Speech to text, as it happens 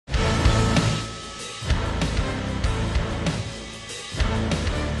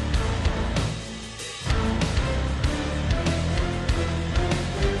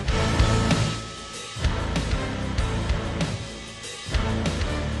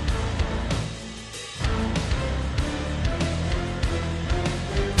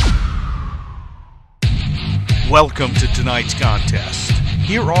Welcome to tonight's contest.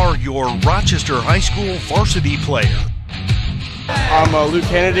 Here are your Rochester High School varsity players. I'm Luke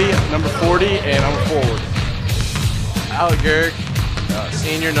Kennedy, number 40, and I'm a forward. Alec Garrick,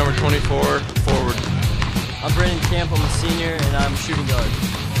 senior, number 24, forward. I'm Brandon Camp, I'm a senior, and I'm shooting guard.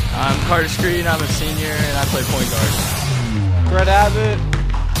 I'm Carter Screen, I'm a senior, and I play point guard. Brett Abbott,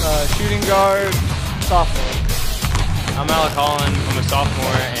 shooting guard, sophomore. I'm Alec Holland, I'm a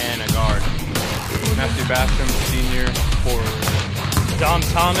sophomore and a guard. Matthew Basham, senior, forward. Dom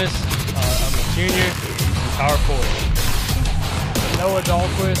Thomas, I'm a junior, and power forward. Noah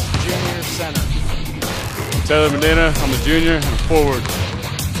Dahlquist, junior, center. Taylor Medina, I'm a junior and a forward.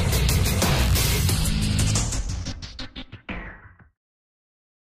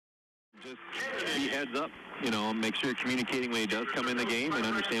 Just be heads up, make sure you're communicating when he does come in the game and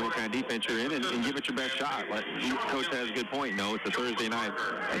understand what kind of defense you're in and give it your best shot. Coach has a good point. No, it's a Thursday night.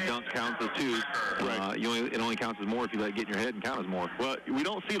 A dunk counts as two. Right. It only counts as more if you let it get in your head and count as more. Well, we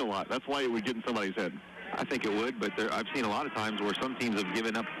don't see it a lot. That's why it would get in somebody's head. I think it would, but I've seen a lot of times where some teams have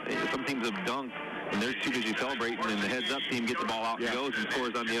given up, some teams have dunked, and they're too busy celebrating, and the heads-up team gets the ball out and goes and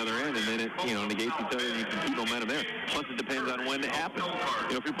scores on the other end, and then it, negates each other, and you can keep momentum there. Plus, it depends on when it happens.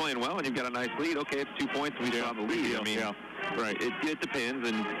 If you're playing well and you've got a nice lead, okay, it's 2 points, and we still have the lead. Right. It depends,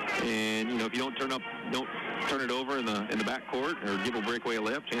 and if you don't turn it over in the back court or give a breakaway a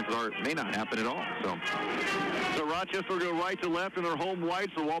layup, chances are it may not happen at all. So Rochester will go right to left in their home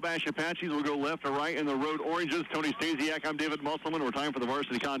whites. The Wabash Apaches will go left to right in the road oranges. Tony Stasiak, I'm David Musselman. We're time for the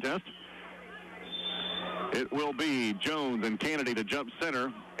varsity contest. It will be Jones and Kennedy to jump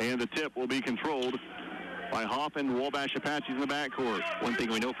center, and the tip will be controlled by Hoff and Wabash Apaches in the backcourt. One thing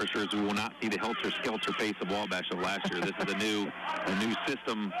we know for sure is we will not see the helter-skelter pace of Wabash of last year. This is a new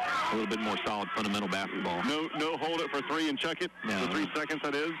system, a little bit more solid fundamental basketball. No hold it for three and chuck it for 3 seconds,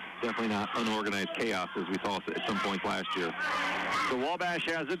 that is. Definitely not unorganized chaos as we saw at some points last year. So Wabash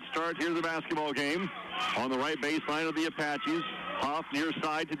has it. Start here the basketball game. On the right baseline of the Apaches. Hoff near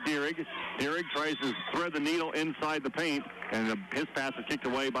side to Dierig. Dierig tries to thread the needle inside the paint, and his pass is kicked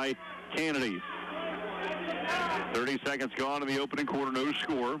away by Kennedy. 30 seconds gone in the opening quarter, no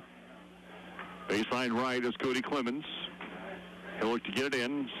score. Baseline right is Cody Clemens. He'll look to get it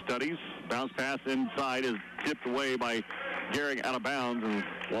in. Studies. Bounce pass inside is tipped away by Garrick out of bounds, and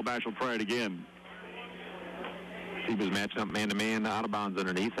Wabash will try it again. He was matching up man-to-man out of bounds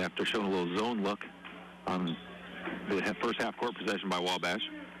underneath after showing a little zone look on the first half-court possession by Wabash.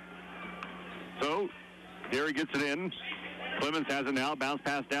 So, Garrick gets it in. Clemens has it now. Bounce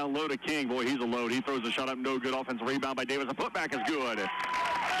pass down low to King. Boy, he's a load. He throws a shot up, no good. Offensive rebound by Davis. A putback is good.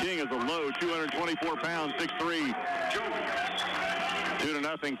 King is a low, 224 pounds, 6'3".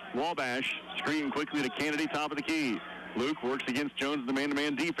 2-0. Wabash screen quickly to Kennedy, top of the key. Luke works against Jones in the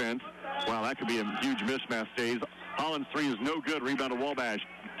man-to-man defense. Wow, that could be a huge mismatch days. Holland's three is no good. Rebound to Wabash.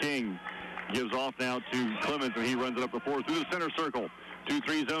 King gives off now to Clemens, and he runs it up the floor through the center circle.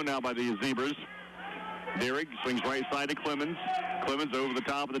 2-3 zone now by the Zebras. Dierig swings right side to Clemens. Clemens over the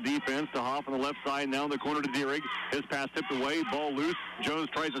top of the defense to Hoff on the left side. Now in the corner to Dierig. His pass tipped away. Ball loose. Jones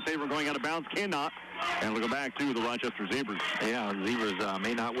tries to save her going out of bounds. Cannot. And we'll go back to the Rochester Zebras. Yeah, the Zebras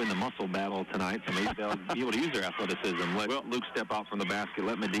may not win the muscle battle tonight, so maybe they'll be able to use their athleticism. Let Luke step out from the basket.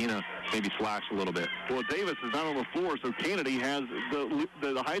 Let Medina maybe slash a little bit. Well, Davis is not on the floor, so Kennedy has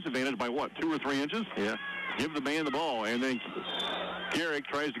the height advantage by, 2 or 3 inches? Yeah. Give the man the ball, and then Garrick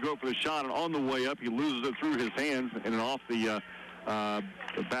tries to go for the shot, and on the way up, he loses it through his hands and off the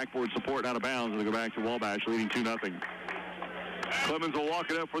backboard support out of bounds, and they go back to Wabash, leading 2-0. Clemens will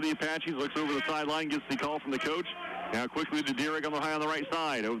walk it up for the Apaches, looks over the sideline, gets the call from the coach. Now quickly to Dierig on the right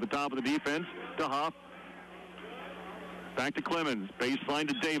side, over the top of the defense to Hoff. Back to Clemens, baseline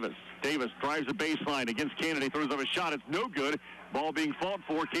to Davis. Davis drives the baseline against Kennedy, throws up a shot, it's no good. Ball being fought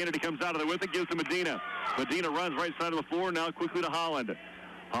for, Kennedy comes out of there with it, gives to Medina. Medina runs right side of the floor, now quickly to Holland.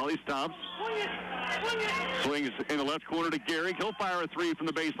 Holly stops. Swings in the left corner to Garrick. He'll fire a three from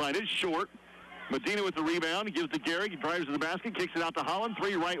the baseline. It's short. Medina with the rebound, gives to Garrick. He drives to the basket, kicks it out to Holland.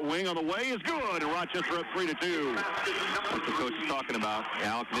 3 right wing on the way is good. And Rochester up 3-2. That's what the coach is talking about.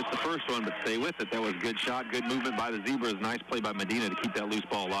 Alec missed the first one, but stay with it. That was a good shot, good movement by the Zebras. Nice play by Medina to keep that loose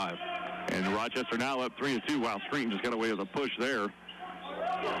ball alive. And Rochester now up 3-2. Wow, Screen just got away with a push there.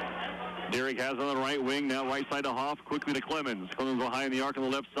 Dierig has on the right wing, now right side to Hoff, quickly to Clemens. Clemens behind the arc on the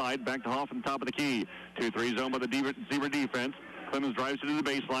left side, back to Hoff on top of the key. 2-3 zone by the Zebra defense. Clemens drives it to the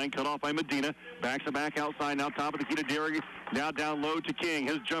baseline, cut off by Medina. Backs it back outside, now top of the key to Dierig. Now down low to King.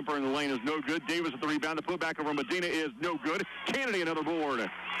 His jumper in the lane is no good. Davis with the rebound. The putback over Medina is no good. Kennedy another board.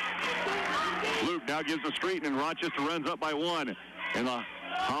 Luke now gives the screen, and Rochester runs up by 1. And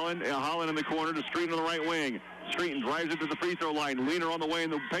Holland in the corner to Street on the right wing. Streeton drives it to the free throw line. Leaner on the way,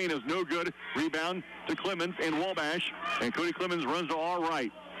 and the paint is no good. Rebound to Clemens and Wabash. And Cody Clemens runs to our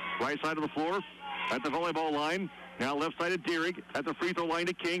right. Right side of the floor at the volleyball line. Now left side of Deering at the free throw line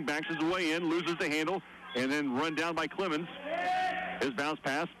to King. Backs his way in, loses the handle, and then run down by Clemens. His bounce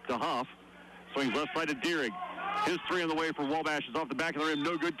pass to Hoff. Swings left side to Deering. His three on the way for Wabash is off the back of the rim.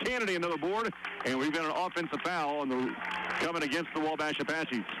 No good. Kennedy another board. And we've got an offensive foul coming against the Wabash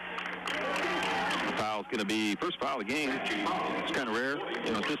Apaches. The foul's going to be first foul of the game. It's kind of rare.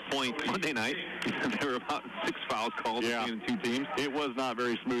 You know, at this point, Monday night, there were about 6 fouls called between the two teams. It was not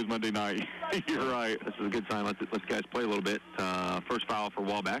very smooth Monday night. You're right. This is a good sign. Let's guys play a little bit. First foul for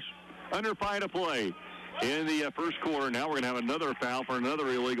Wabash. Under 5 to play in the first quarter. Now we're going to have another foul for another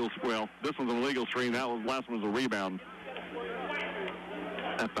illegal. Well, this one's an illegal screen. Last one was a rebound.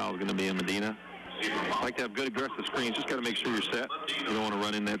 That foul is going to be in Medina. Like to have good aggressive screens. Just got to make sure you're set. You don't want to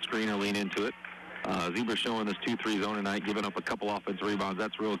run in that screen or lean into it. Zebra's showing this 2-3 zone tonight, giving up a couple offensive rebounds.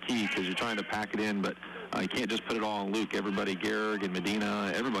 That's real key because you're trying to pack it in, but you can't just put it all on Luke. Everybody, Gehrig and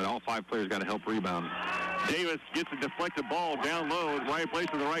Medina, everybody, all 5 players got to help rebound. Davis gets a deflected ball down low, right place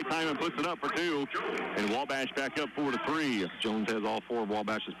at the right time, and puts it up for 2. And Wabash back up 4-3. Jones has all 4 of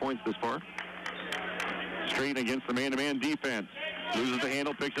Wabash's points this far. Straight against the man-to-man defense. Loses the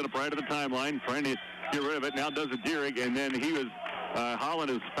handle, picks it up right at the timeline, trying to get rid of it. Now does it Deering, and then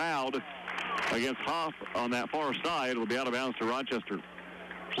Holland is fouled against Hoff on that far side. It'll be out of bounds to Rochester.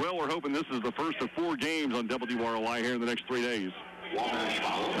 Well, we're hoping this is the first of 4 games on WROI here in the next 3 days.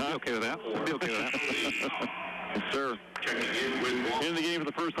 I'll be okay with that. I'll be okay with that. Yes, sir. In the game for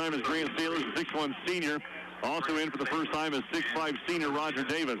the first time is Grant Sailors, 6'1" senior. Also in for the first time is 6'5" senior Roger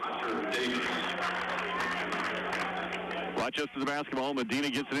Davis. Rochester's basketball. Medina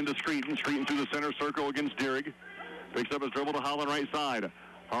gets it into Streeton. Streeton through the center circle against Deering. Picks up his dribble to Holland right side.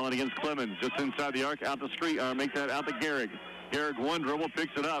 Holland against Clemens. Just inside the arc. Out to make that out to Gehrig. Gehrig one dribble.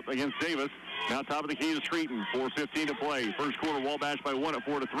 Picks it up against Davis. Now top of the key to Streeton. 4:15 to play. First quarter, Wabash by 1 at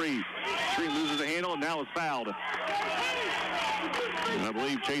 4-3. Streeton loses the handle and now is fouled. And I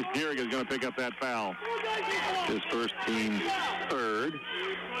believe Chase Gehrig is going to pick up that foul. His first team third.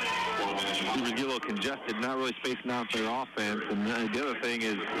 He was a little congested, not really spacing out their offense. And the other thing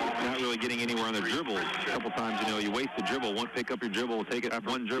is not really getting anywhere on their dribble. A couple times, you waste the dribble. Pick up your dribble, take it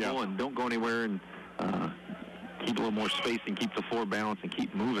one dribble, and don't go anywhere and keep a little more space and keep the floor balanced and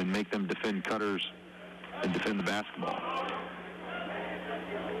keep moving. Make them defend cutters and defend the basketball.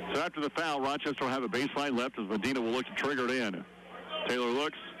 So after the foul, Rochester will have a baseline left as Medina will look to trigger it in. Taylor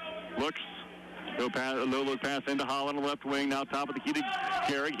looks. No look pass into Holland on the left wing. Now top of the key to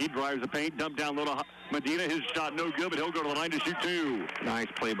Gehrig. He drives the paint. Dump down low to Medina. His shot no good, but he'll go to the line to shoot 2. Nice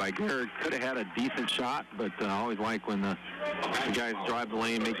play by Gehrig. Could have had a decent shot, but I always like when the guys drive the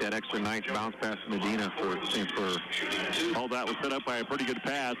lane, make that extra nice bounce pass to Medina for all that was set up by a pretty good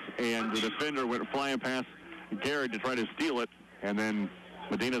pass, and the defender went flying past Gehrig to try to steal it, and then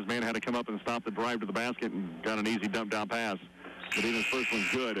Medina's man had to come up and stop the drive to the basket and got an easy dump down pass. Medina's first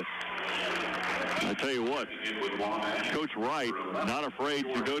one's good. I tell you what, Coach Wright not afraid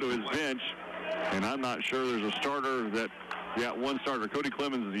to go to his bench, and I'm not sure there's a starter one starter. Cody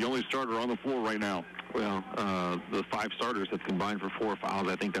Clemens is the only starter on the floor right now. Well, the 5 starters have combined for 4 fouls.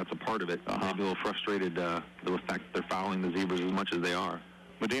 I think that's a part of it. Maybe a little frustrated with the fact that they're fouling the Zebras as much as they are.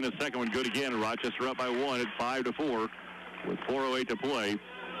 Medina's second one good again. Rochester up by 1 at 5-4 with 4:08 to play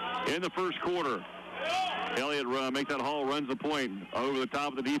in the first quarter. Elliott make that haul, runs the point over the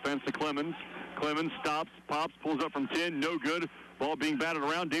top of the defense to Clemens. Clemens stops, pops, pulls up from 10, no good. Ball being batted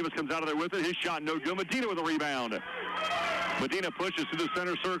around. Davis comes out of there with it. His shot no good. Medina with a rebound. Medina pushes to the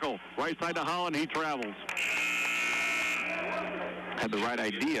center circle. Right side to Holland. He travels. Had the right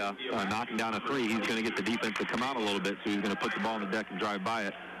idea, knocking down a 3. He's going to get the defense to come out a little bit, so he's going to put the ball on the deck and drive by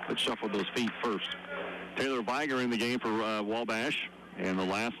it, but shuffled those feet first. Taylor Viger in the game for Wabash. And the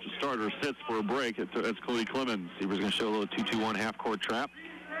last starter sits for a break. It's Cody Clemens. He was going to show a little 2-2-1 half-court trap.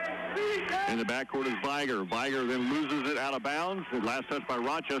 In the backcourt is Viger. Viger then loses it out of bounds. The last touch by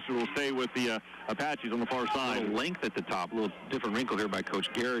Rochester will stay with the Apaches on the far side. A little length at the top. A little different wrinkle here by Coach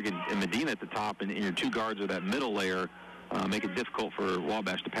Gehrig and Medina at the top. And your 2 guards are that middle layer. Make it difficult for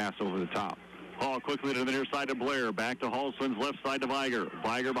Wabash to pass over the top. Hall quickly to the near side to Blair. Back to Hall. Swings left side to Viger.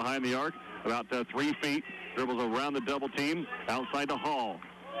 Viger behind the arc. About 3 feet. Dribbles around the double team. Outside to Hall.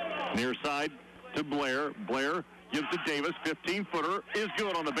 Near side to Blair. Blair gives to Davis. 15-footer is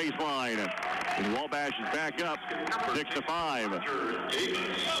good on the baseline. And Wabash is back up 6-5.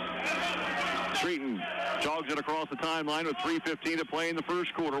 Streeton jogs it across the timeline with 3:15 to play in the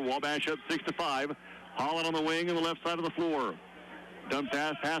first quarter. Wabash up 6-5. Holland on the wing on the left side of the floor. Dump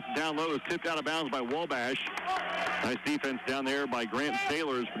pass down low is tipped out of bounds by Wabash. Nice defense down there by Grant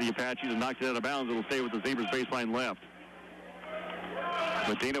Sailors for the Apaches and knocked it out of bounds. It'll stay with the Zebras baseline left.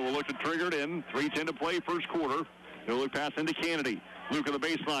 Medina will look to trigger it in. 3:10 to play, first quarter. He'll look pass into Kennedy. Luke on the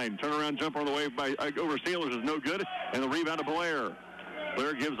baseline. Turnaround jumper on the way by over Sailors is no good. And the rebound to Blair.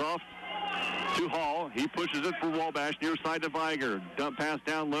 Blair gives off to Hall. He pushes it for Wabash near side to Viger. Dump pass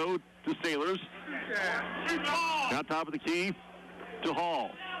down low to Sailors. Now top of the key to Hall.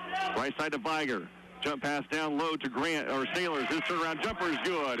 Right side to Viger. Jump pass down low to Grant or Sailors. His turnaround jumper is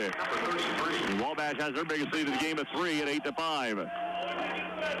good. And Wabash has their biggest lead of the game at 3 at 8-5.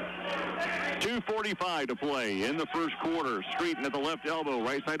 2:45 to play in the first quarter. Streeton at the left elbow,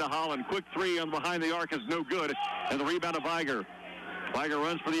 right side to Holland. Quick three on behind the arc is no good. And the rebound to Viger. Viger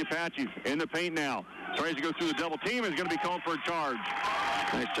runs for the Apaches in the paint now. Tries to go through the double team. Is going to be called for a charge.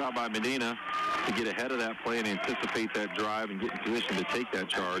 Nice job by Medina to get ahead of that play and anticipate that drive and get in position to take that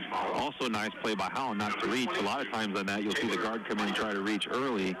charge. Also a nice play by Holland not to reach. A lot of times on that, you'll see the guard come in and try to reach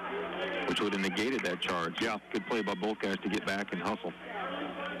early, which would have negated that charge. Yeah, good play by both guys to get back and hustle.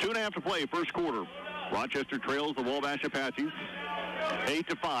 2.5 to play, first quarter. Rochester trails the Wabash Apaches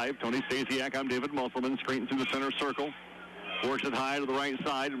 8-5. Tony Stasiak, I'm David Musselman. Straight through the center circle. Works it high to the right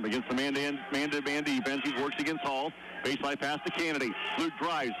side against the man-to-man defense. He works against Hall. Baseline pass to Kennedy. Luke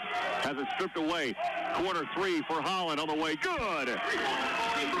drives. Has it stripped away. Corner three for Holland on the way. Good!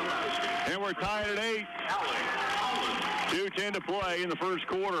 And we're tied at 8. 2:10 to play in the first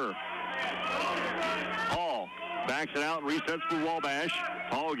quarter. Hall backs it out and resets for Wabash.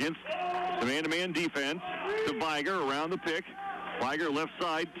 Hall against the man-to-man defense to Viger around the pick. Viger left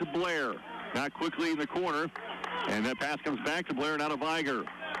side to Blair. Now quickly in the corner. And that pass comes back to Blair, now to Viger.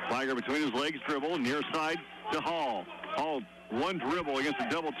 Viger between his legs dribble, near side to Hall. Hall, one dribble against a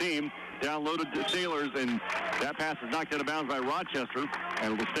double team, down low to Sailors, and that pass is knocked out of bounds by Rochester,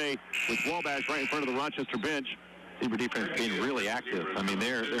 and it'll stay with Wabash right in front of the Rochester bench. Zebra defense being really active. I mean,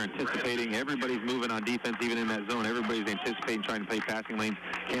 they're anticipating. Everybody's moving on defense, even in that zone. Everybody's anticipating trying to play passing lanes.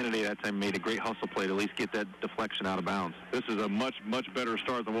 Kennedy that time made a great hustle play to at least get that deflection out of bounds. This is a much, much better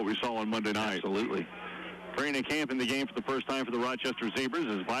start than what we saw on Monday night. Absolutely. Training camp in the game for the first time for the Rochester Zebras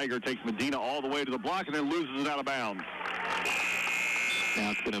as Viger takes Medina all the way to the block and then loses it out of bounds.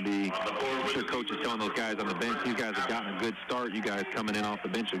 Now it's going to be, I'm sure Coach is telling those guys on the bench, these guys have gotten a good start. You guys coming in off the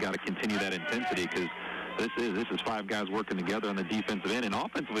bench have got to continue that intensity because this is 5 guys working together on the defensive end, and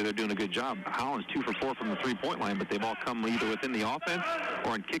offensively they're doing a good job. Holland's 2 for 4 from the three-point line, but they've all come either within the offense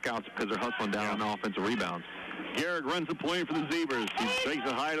or in kickouts because they're hustling down on the offensive rebounds. Garrick runs the play for the Zebras. He takes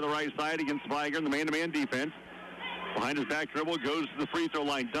it high to the right side against Viger in the man-to-man defense. Behind his back dribble, goes to the free throw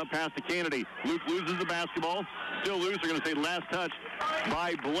line. Dump pass to Kennedy. Luke loses the basketball. Still loose. They're going to say last touch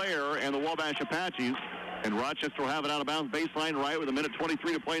by Blair and the Wabash Apaches. And Rochester will have it out of bounds baseline right with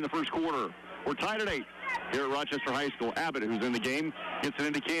 1:23 to play in the first quarter. We're tied at 8 here at Rochester High School. Abbott, who's in the game, gets it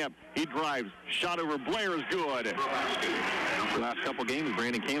into camp. He drives. Shot over Blair is good. The last couple games,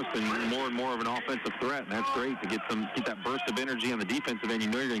 Brandon Camp's been more and more of an offensive threat, and that's great to get that burst of energy on the defensive end. You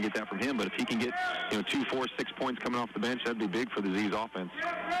know you're going to get that from him, but if he can get 2, 4, 6 points coming off the bench, that'd be big for the Z's offense.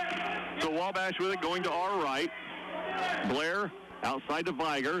 So Wabash with it going to our right. Blair outside to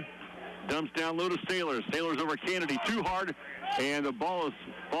Viger. Dumps down low to Sailors. Sailors over Kennedy. Too hard, and the ball is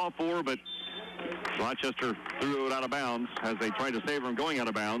ball forward, but Rochester threw it out of bounds as they tried to save him going out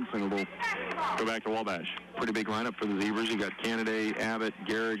of bounds, and it'll go back to Wabash. Pretty big lineup for the Zebras. You got Kennedy, Abbott,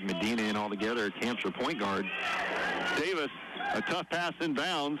 Garrick, Medina, and all together. Camps for point guard. Davis, a tough pass in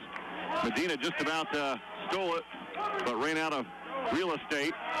bounds. Medina just about stole it, but ran out of real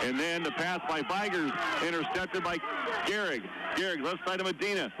estate. And then the pass by Viger intercepted by Garrick. Garrick left side of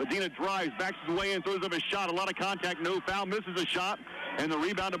Medina. Medina drives, backs his way in, throws up a shot. A lot of contact, no foul, misses a shot. And the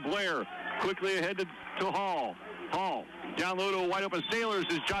rebound to Blair. Quickly ahead to Hall. Hall down low to a wide open Sailors.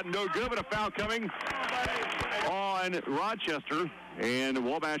 His shot no good, but a foul coming on Rochester. And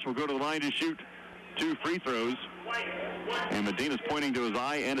Wabash will go to the line to shoot 2 free throws. And Medina's pointing to his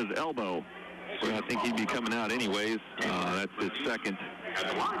eye and his elbow. Well, I think he'd be coming out anyways. That's his second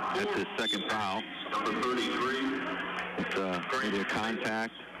foul. Number 33. It's maybe a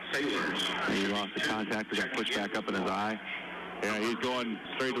contact. He lost the contact. He got pushed back up in his eye. Yeah, he's going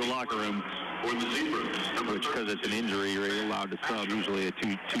straight to the locker room. Which, because it's an injury, you're allowed to sub. Usually a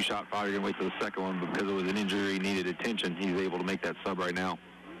two-shot foul, you're going to wait for the second one. But because it was an injury, he needed attention. He's able to make that sub right now.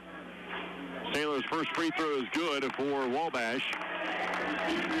 Sailor's first free throw is good for Wabash.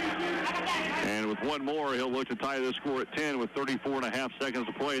 And with one more, he'll look to tie the score at 10 with 34.5 seconds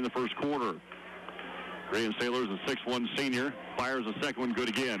to play in the first quarter. Graham Sailor's a 6'1 senior. Fires the second one good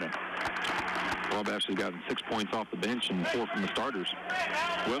again. Wabash has gotten 6 points off the bench and 4 from the starters.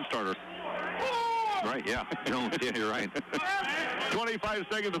 One starter. Right, yeah. Jones, yeah, you're right. 25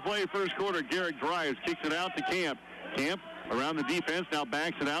 seconds to play, first quarter. Garrick drives, kicks it out to Camp. Camp around the defense, now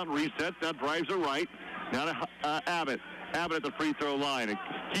backs it out and resets. Now drives it right. Now to Abbott. Abbott at the free throw line. It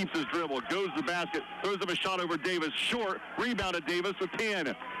keeps his dribble, goes to the basket, throws up a shot over Davis. Short, rebounded Davis with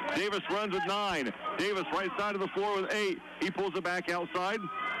 10. Davis runs with 9. Davis right side of the floor with 8. He pulls it back outside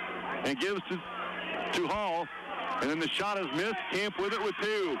and gives to Hall. And then the shot is missed. Camp with it with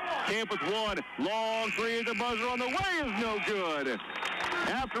 2. Camp with 1. Long three at the buzzer on the way is no good.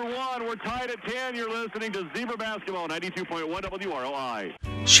 After 1, we're tied at 10. You're listening to Zebra Basketball, 92.1 WROI.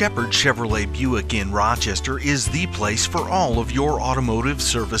 Shepherd Chevrolet Buick in Rochester is the place for all of your automotive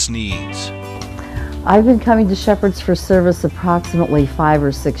service needs. I've been coming to Shepherd's for service approximately 5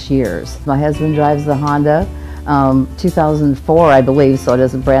 or 6 years. My husband drives the Honda, 2004 I believe, so it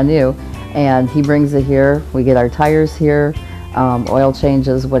isn't brand new. And he brings it here. We get our tires here, oil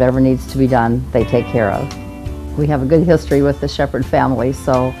changes, whatever needs to be done, they take care of. We have a good history with the Shepherd family,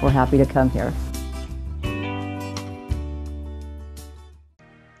 so we're happy to come here.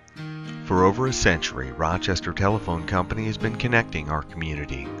 For over a century, Rochester Telephone Company has been connecting our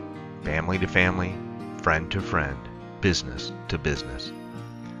community, family to family, friend to friend, business to business.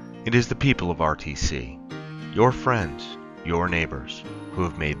 It is the people of RTC, your friends, your neighbors, who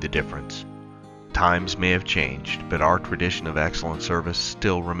have made the difference. Times may have changed, but our tradition of excellent service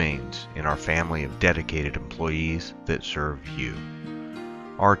still remains in our family of dedicated employees that serve you.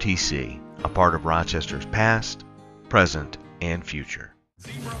 RTC, a part of Rochester's past, present, and future.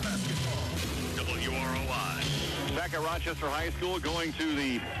 Zebra Basketball, WROI. Back at Rochester High School, going to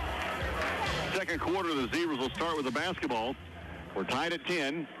the second quarter. The Zebras will start with the basketball. We're tied at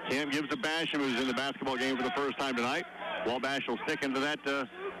 10. Camp gives to Basham, who's in the basketball game for the first time tonight. Wabash will stick into that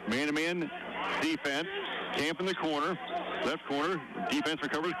man-to-man defense. Camp in the corner, left corner. Defense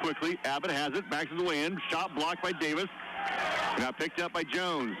recovers quickly. Abbott has it, backs his way in. Shot blocked by Davis. Now picked up by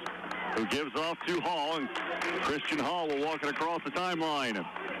Jones, who gives off to Hall, and Christian Hall will walk it across the timeline.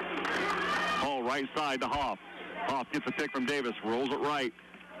 Hall right side to Hoff. Hoff gets a pick from Davis, rolls it right,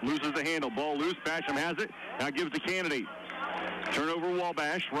 loses the handle. Ball loose. Basham has it. Now gives to Kennedy. Turnover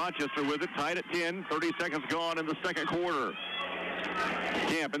Wabash. Rochester with it, tied at 10. 30 seconds gone in the second quarter.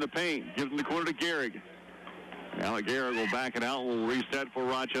 Camp in the paint. Gives in the corner to Gehrig. Now Gehrig will back it out. Will reset for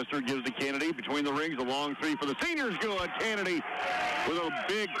Rochester. Gives to Kennedy. Between the rings, a long three for the seniors. Good. Kennedy with a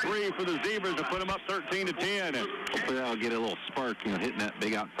big three for the Zebras to put them up 13 to 10. Hopefully that'll get a little spark, hitting that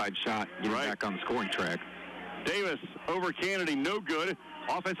big outside shot, getting back on the scoring track. Davis over Kennedy, no good.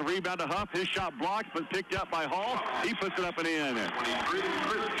 Offensive rebound to Huff. His shot blocked, but picked up by Hall. He puts it up and in.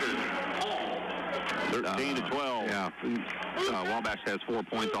 13 to 12. Yeah. Wabash has 4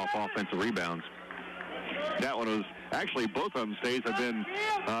 points off offensive rebounds. That one was actually, both of them stays have been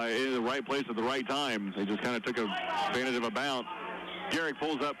in the right place at the right time. They just kind of took advantage of a bounce. Garrick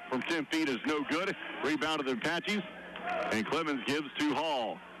pulls up from 10 feet, is no good. Rebound to the Apaches, and Clemens gives to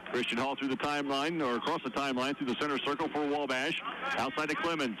Hall. Christian Hall through the timeline, or across the timeline through the center circle for Wabash. Outside to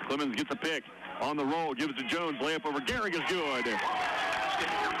Clemens. Clemens gets a pick. On the roll, gives to Jones. Layup over Gehrig is good.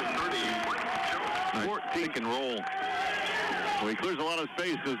 14 and roll. Well, he clears a lot of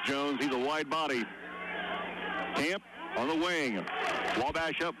space, this Jones. He's a wide body. Camp on the wing.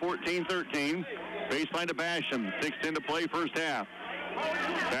 Wabash up 14-13. Baseline to Basham. 6:10 to play, first half.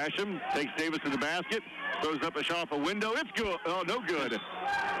 Basham takes Davis to the basket. Throws up a shot off a window. It's good. Oh, no good.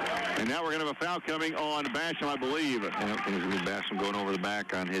 And now we're going to have a foul coming on Basham, I believe. I don't think it's going to be Basham going over the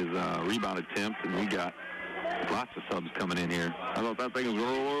back on his rebound attempt, and we got lots of subs coming in here. I thought that thing was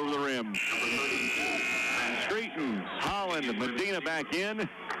going to roll over the rim. Streeton, Holland, Medina back in.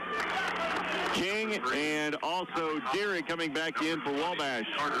 King and also Deering coming back in for Wabash.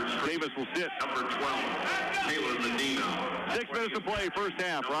 Davis will sit. Number 12, Taylor Medina. 6 minutes to play, first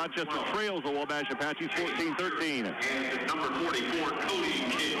half. Rochester trails the Wabash Apaches 14-13. And number 44, Cody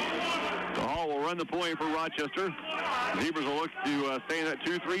King. The Hall will run the point for Rochester. Zebras will look to stay in that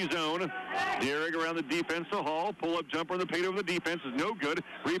 2-3 zone. Deering around the defense to Hall. Pull-up jumper in the paint over the defense is no good.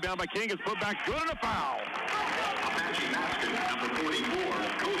 Rebound by King is put back good, and a foul. Apache basket, number 44,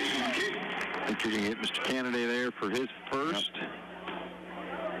 Cody King. I think you're going to get Mr. Kennedy there for his first.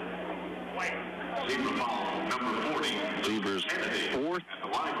 Zebra ball, number 40. Zebras fourth. The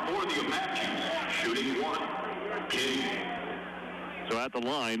line for the Apaches, shooting 1. King. So at the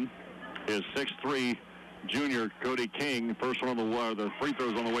line is 6'3" junior Cody King. First one on the free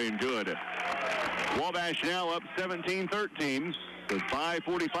throws on the way and good. Wabash now up 17-13 with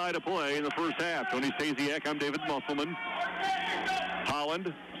 5:45 to play in the first half. Tony Stasiak, I'm David Musselman.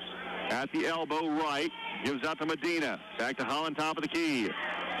 Holland At the elbow, right. Gives out to Medina. Back to Holland, top of the key.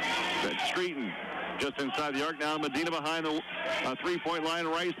 That's Streeton. Just inside the arc now. Medina behind the three-point line,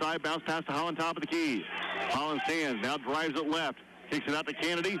 right side. Bounce pass to Holland, top of the key. Holland stands. Now drives it left. Kicks it out to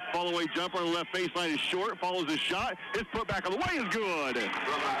Kennedy. Follow-away jumper on the left baseline is short. Follows his shot. His put back on the way is good.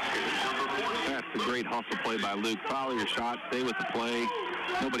 That's a great hustle play by Luke. Follow your shot. Stay with the play.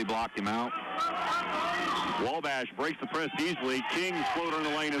 Nobody blocked him out. Wabash breaks the press easily. King's floater in the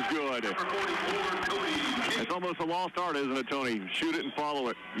lane is good. It's almost a lost art, isn't it, Tony? Shoot it and follow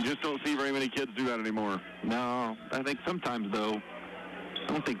it. You just don't see very many kids do that anymore. No, I think sometimes, though, I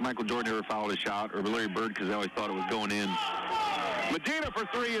don't think Michael Jordan ever fouled a shot, or Larry Bird, because they always thought it was going in. Medina for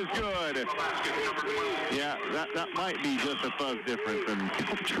three is good. Yeah, that might be just a fuzz difference. And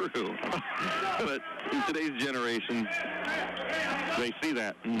True. But in today's generation, they see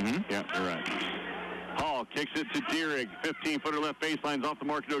that. Mm-hmm. Yeah, you're right. Hall kicks it to Deering. 15-footer left baseline's off the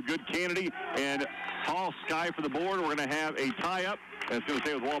mark. No good. Kennedy and Hall sky for the board. We're going to have a tie-up. That's going to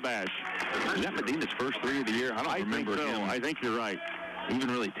stay with Wabash. Is that Medina's first three of the year? I don't remember think so. him. I think you're right. Even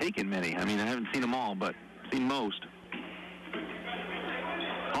really taken many. I mean, I haven't seen them all, but seen most.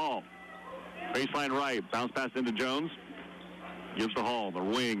 Hall. Baseline right. Bounce pass into Jones. Gives to Hall, the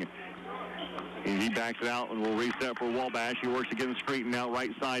wing. And he backs it out and will reset for Wabash. He works against Streeton now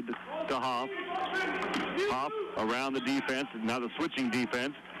right side to Hoff. Hoff around the defense. Now the switching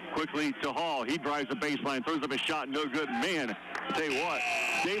defense. Quickly to Hall. He drives the baseline. Throws up a shot. No good. Man, I'll tell you what.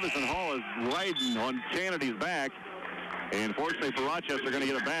 Davis and Hall is riding on Kennedy's back. And fortunately for Rochester, they're going to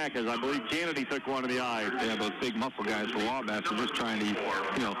get it back, as I believe Kennedy took one in the eye. Yeah, those big muscle guys for Wabash are just trying to,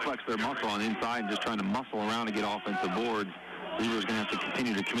 flex their muscle on the inside and just trying to muscle around to get offensive boards. Zebra's going to have to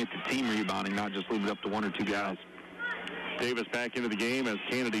continue to commit to team rebounding, not just leave it up to one or two guys. Davis back into the game as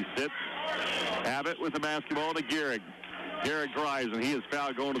Kennedy sits. Abbott with the basketball to Gehrig. Gehrig drives, and he is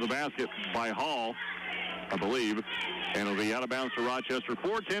fouled going to the basket by Hall, I believe. And it'll be out of bounds to Rochester.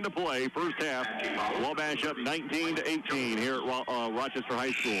 4:10 to play, first half. Wabash up 19-18 here at Rochester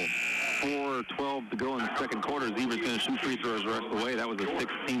High School. 4:12 to go in the second quarter. Zebra's going to shoot free throws the rest of the way. That was a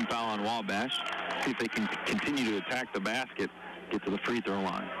 16 foul on Wabash. See if they can continue to attack the basket, get to the free throw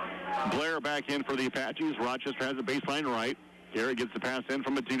line. Blair back in for the Apaches. Rochester has a baseline right. Gehrig gets the pass in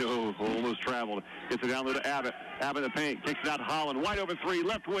from Medina, who almost traveled. Gets it down low to Abbott. Abbott in the paint, kicks it out to Holland. Wide open three,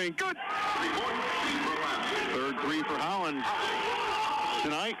 left wing, good! Third three for Holland.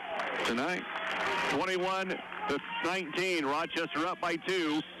 Tonight. 21-19. Rochester up by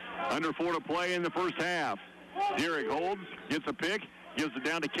 2. Under 4 to play in the first half. Gehrig holds, gets a pick, gives it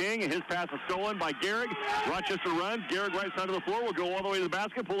down to King, and his pass is stolen by Gehrig. Rochester runs. Gehrig right side of the floor will go all the way to the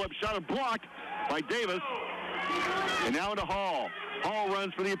basket. Pull up shot and blocked by Davis. And now into Hall. Hall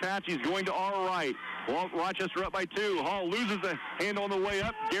runs for the Apaches, going to our right. Well, Rochester up by 2. Hall loses the handle on the way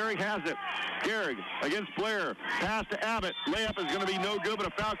up. Gehrig has it. Gehrig against Blair. Pass to Abbott. Layup is going to be no good, but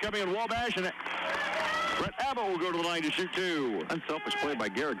a foul coming in Wabash. And Brett Abbott will go to the line to shoot 2. Unselfish play by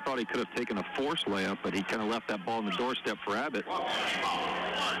Gehrig. Thought he could have taken a forced layup, but he kind of left that ball on the doorstep for Abbott.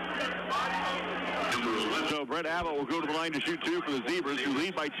 So Brett Abbott will go to the line to shoot 2 for the Zebras, who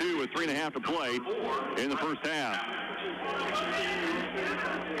lead by 2 with 3.5 to play in the first half.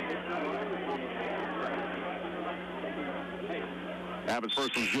 Abbott's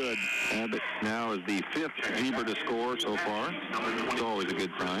first one's good. Abbott now is the 5th Zebra to score so far. It's always a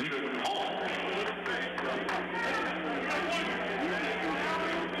good sign.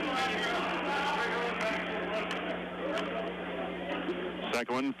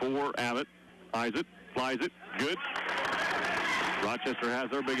 Second one for Abbott. Eyes it, flies it, good. Rochester has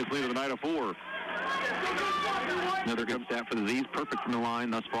their biggest lead of the night of 4. Another good stat for the Z's. Perfect from the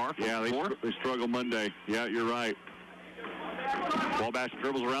line thus far. Yeah, they struggle Monday. Yeah, you're right. Wabash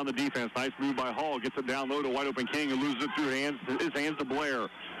dribbles around the defense. Nice move by Hall. Gets it down low to wide open King, who loses it through his hands to Blair.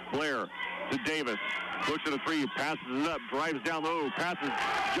 Blair to Davis. Looks at a three, passes it up, drives down low,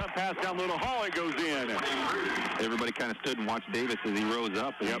 jump pass down low to Hall. It goes in. Everybody kind of stood and watched Davis as he rose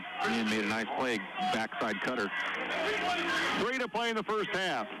up. And made a nice play, backside cutter. 3 to play in the first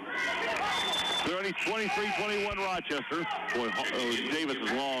half. They're already 23-21 Rochester. Boy, Davis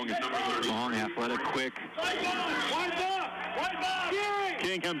is long. Long, athletic, quick.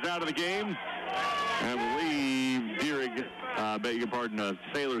 King comes out of the game. I believe Gehrig, beg your pardon,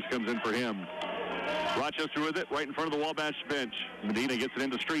 Sailors comes in for him. Rochester with it, right in front of the Wabash bench. Medina gets it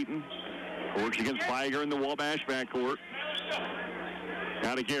into Streeton. Works against Feiger in the Wabash backcourt.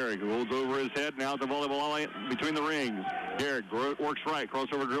 Now to Gehrig, who holds over his head. Now the volleyball line between the rings. Gehrig works right,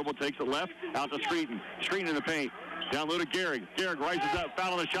 crossover dribble, takes it left, out to Streeton. Streeton in the paint. Down low to Gehrig. Gehrig rises up,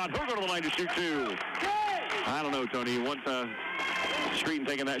 foul on the shot. He'll go to the line to shoot 2. I don't know, Tony. You want Streeton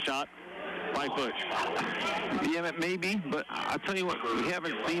taking that shot? 5 foot. Yeah, it may be, but I'll tell you what, we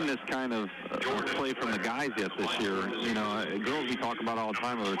haven't seen this kind of play from the guys yet this year. You know, girls we talk about all the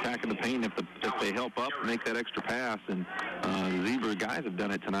time are attacking the paint if they help up, make that extra pass, and the Zebra guys have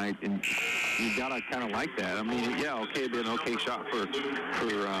done it tonight, and you got to kind of like that. I mean, yeah, okay, it'd be an okay shot for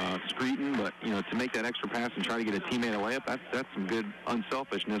Screeton, but, you know, to make that extra pass and try to get a teammate a layup, that's some good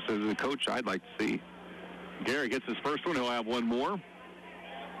unselfishness as a coach I'd like to see. Garrett gets his first one. He'll have one more.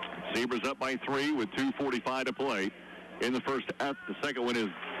 Zebras up by 3 with 2:45 to play in the first half. The second one is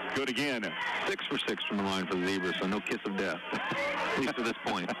good again. 6 for 6 from the line for the Zebras, so no kiss of death, at least to this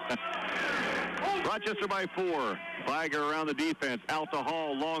point. Rochester by 4. Viger around the defense. Out to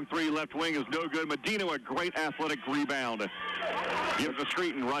Hall. Long 3 left wing is no good. Medina, a great athletic rebound. Gives to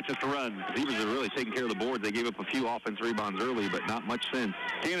Streeton. Rochester runs. Zebras are really taking care of the boards. They gave up a few offense rebounds early, but not much since.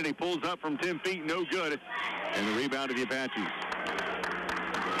 Kennedy pulls up from 10 feet. No good. And the rebound to the Apaches.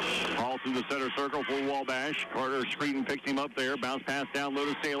 Hall through the center circle for Wabash. Carter Streeton picks him up there. Bounce pass down low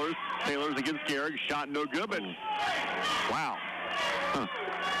to Sailors. Sailors against Garrick. Shot no good, but wow.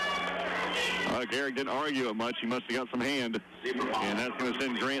 Garrick didn't argue it much. He must have got some hand. And that's going to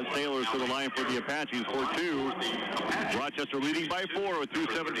send Grant Sailors to the line for the Apaches for 2. Rochester leading by 4 with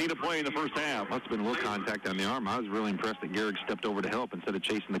 2:17 to play in the first half. That's been a little contact on the arm. I was really impressed that Garrick stepped over to help. Instead of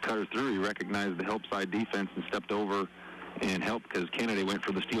chasing the cutter through, he recognized the help side defense and stepped over and helped because Kennedy went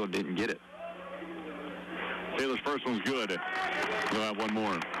for the steal and didn't get it. Sailors' first one's good. We'll have one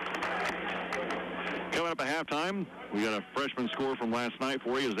more. Coming up at halftime, we got a freshman score from last night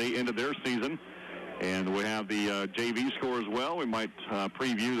for you as they ended their season. And we have the JV score as well. We might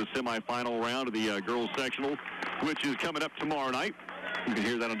preview the semifinal round of the girls sectional, which is coming up tomorrow night. You can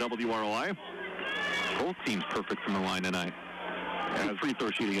hear that on WROI. Both teams perfect from the line tonight. As free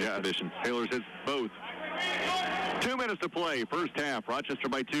throw shooting exhibition. Taylor's hits both. 2 minutes to play. First half. Rochester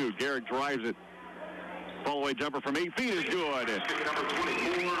by 2. Garrick drives it. Fall-away jumper from 8 feet is good.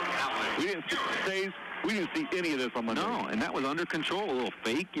 We didn't see any of this on Monday. No, and that was under control, a little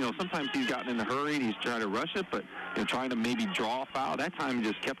fake. You know, sometimes he's gotten in a hurry and he's trying to rush it, but trying to maybe draw a foul. That time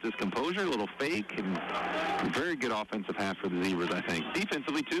he just kept his composure, a little fake, and very good offensive half for the Zebras, I think.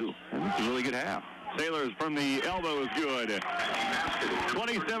 Defensively, too. It's a really good half. Sailors from the elbow is good.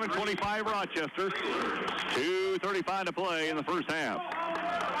 27-25 Rochester. 2:35 to play in the first half.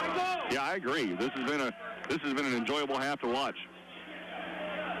 Yeah, I agree. This has been an enjoyable half to watch.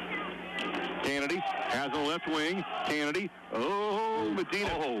 Kennedy has a left wing. Kennedy. Oh,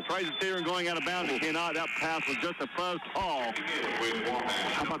 Medina tries to steer and going out of bounds. Cannot. That pass was just a fuzz call.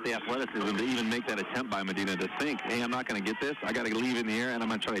 How about the athleticism to even make that attempt by Medina to think, hey, I'm not going to get this. I got to leave in the air, and I'm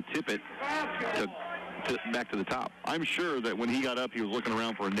going to try to tip it back to the top. I'm sure that when he got up, he was looking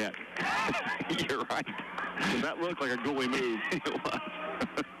around for a net. You're right. That looked like a goalie move. It was.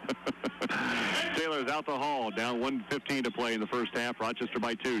 Sailors out to Hall, down 1:15 to play in the first half. Rochester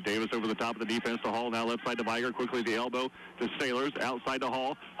by 2. Davis over the top of the defense to Hall. Now left side to Viger. Quickly the elbow to Sailors. Outside to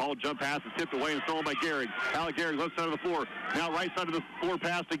Hall. Hall jump pass is tipped away and stolen by Garrick. Alec Garrick left side of the floor. Now right side of the floor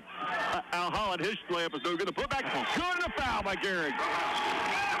pass to Al Holland. His layup is no good. The putback. Good and a foul by Garrick.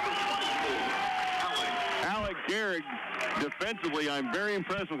 Alec Garrick, defensively, I'm very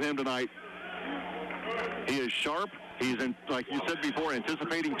impressed with him tonight. He is sharp. He's, like you said before,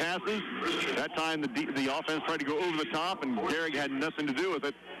 anticipating passes. That time the offense tried to go over the top, and Garrick had nothing to do with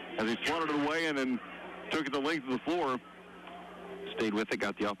it as he swatted it away and then took it the length of the floor. Stayed with it,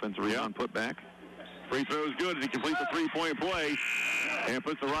 got the offensive rebound put back. Free throw is good as he completes the three-point play and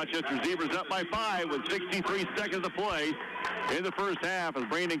puts the Rochester Zebras up by 5 with 63 seconds to play in the first half as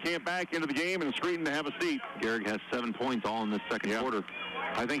Brandon Camp back into the game and Streeton to have a seat. Garrick has 7 points all in the second quarter.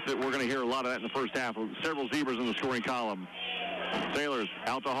 I think that we're going to hear a lot of that in the first half. Several Zebras in the scoring column. Sailors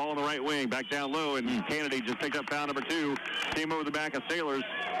out to Hall on the right wing, back down low, and Kennedy just picked up foul number 2. Came over the back of Sailors.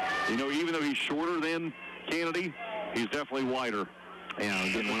 Even though he's shorter than Kennedy, he's definitely wider. Yeah,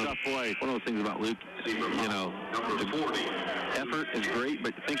 one of those things about Luke, the effort is great,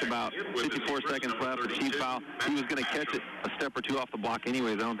 but think about 54 seconds left, a cheap foul. He was going to catch it a step or two off the block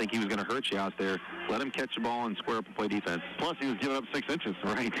anyways. I don't think he was going to hurt you out there. Let him catch the ball and square up and play defense. Plus, he was giving up 6 inches.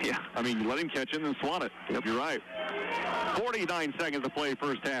 Right, yeah. I mean, let him catch it and swat it. Yep, you're right. 49 seconds to play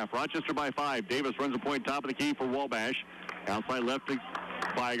first half. Rochester by 5. Davis runs a point top of the key for Wabash. Outside left to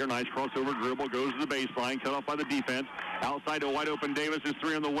Viger. Nice crossover dribble. Goes to the baseline. Cut off by the defense. Outside to wide open Davis. His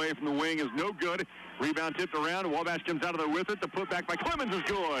 3 on the way from the wing is no good. Rebound tipped around. Wabash comes out of there with it. The putback by Clemens is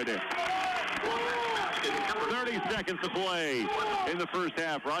good. 30 seconds to play in the first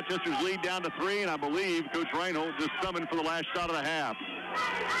half. Rochester's lead down to 3, and I believe Coach Reinhold just summoned for the last shot of the half.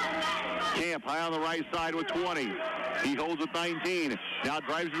 Camp high on the right side with 20. He holds with 19. Now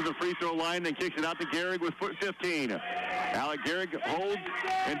drives to the free throw line, then kicks it out to Gehrig with 15. Alec Gehrig holds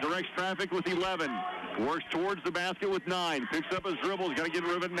and directs traffic with 11. Works towards the basket with 9. Picks up his dribbles. Got to get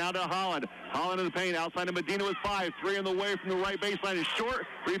rid of it now to Holland. Holland in the paint. Outside of Medina with 5. 3 on the way from the right baseline is short.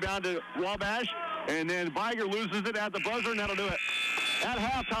 Rebound to Wabash. And then Biger loses it at the buzzer, and that'll do it. At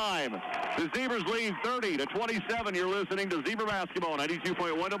halftime, the Zebras lead 30-27. You're listening to Zebra Basketball,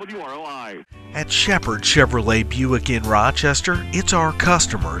 92.1 WROI. At Shepherd Chevrolet Buick in Rochester, it's our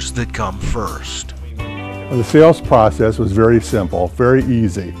customers that come first. The sales process was very simple, very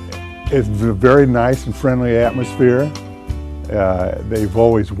easy. It's a very nice and friendly atmosphere. They've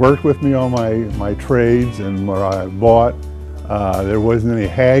always worked with me on my trades and what I bought. There wasn't any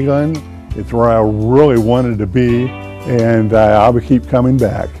haggling. It's where I really wanted to be, and I'll keep coming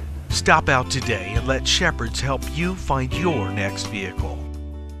back. Stop out today and let Shepherds help you find your next vehicle.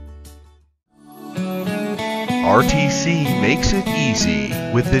 RTC makes it easy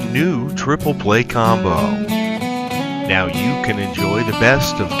with the new Triple Play Combo. Now you can enjoy the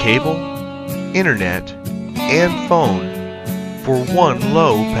best of cable, internet, and phone for one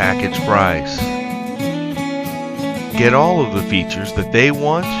low package price. Get all of the features that they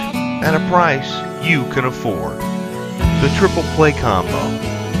want at a price you can afford. The Triple Play Combo,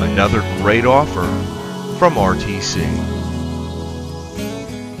 another great offer from RTC.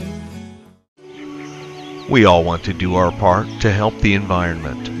 We all want to do our part to help the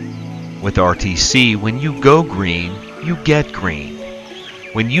environment. With RTC, when you go green, you get green.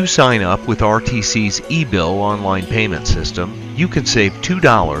 When you sign up with RTC's eBill online payment system, you can save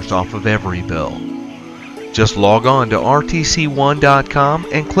 $2 off of every bill. Just log on to rtc1.com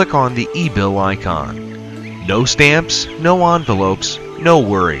and click on the eBill icon. No stamps, no envelopes, no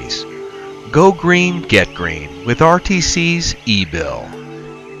worries. Go green, get green with RTC's eBill.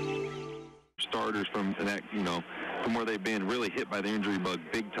 Starters from that, from where they've been really hit by the injury bug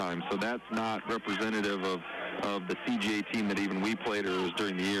big time. So that's not representative of the CGA team that even we played or was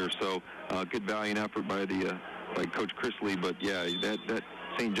during the year. So good valiant effort by Coach Chrisley. But yeah, that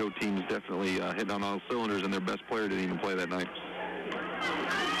St. Joe team is definitely hitting on all cylinders, and their best player didn't even play that night.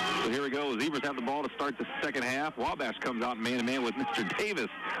 So here we go. Zebras have the ball to start the second half. Wabash comes out man-to-man with Mr. Davis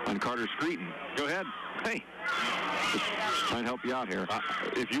on Carter Screeton. Go ahead. Hey. Just trying to help you out here.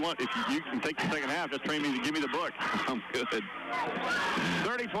 If you can take the second half, just train me to give me the book. I'm good.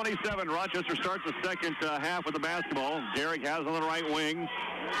 30-27. Rochester starts the second half with the basketball. Gehrig has on the right wing.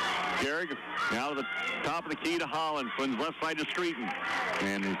 Gehrig now to the top of the key to Holland. From left side to Screeton.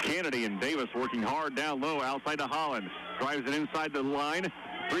 And Kennedy and Davis working hard down low outside to Holland. Drives it inside the line.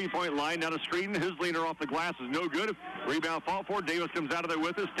 Three-point line down to Screeton. His leaner off the glass is no good. Rebound fought for. Davis comes out of there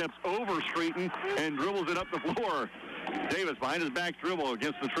with it, steps over Screeton, and dribbles it up the floor. Davis behind his back dribble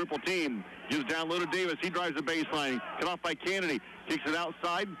against the triple team. Gives down low to Davis. He drives the baseline. Cut off by Kennedy. Kicks it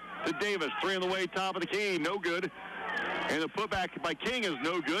outside to Davis. 3 on the way, top of the key. No good. And the putback by King is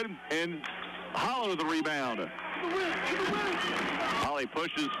no good. And Holland with the rebound. Holly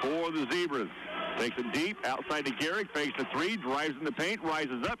pushes for the Zebras. Takes it deep, outside to Gehrig, fakes the 3, drives in the paint,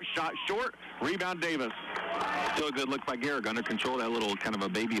 rises up, shot short, rebound Davis. Still a good look by Gehrig, under control, that little kind of a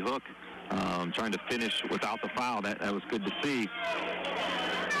baby hook, trying to finish without the foul. That was good to see.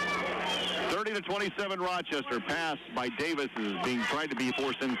 30-27 Rochester. Pass by Davis is being tried to be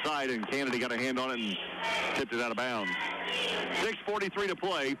forced inside, and Kennedy got a hand on it and tipped it out of bounds. 6:43 to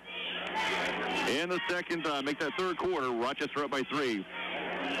play. In the second, make that third quarter, Rochester up by 3.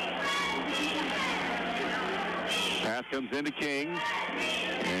 Pass comes into King,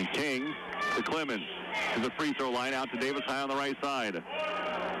 and King to Clemens to the free throw line, out to Davis high on the right side.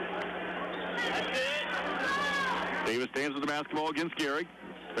 Davis stands with the basketball against Gehrig.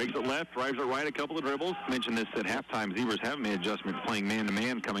 Fakes it left, drives it right, a couple of dribbles. Mentioned this at halftime. Zebras have made adjustments playing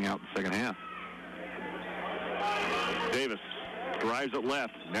man-to-man coming out in the second half. Davis drives it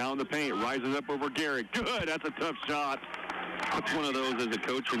left, now in the paint, rises up over Gehrig. Good, that's a tough shot. It's one of those, as a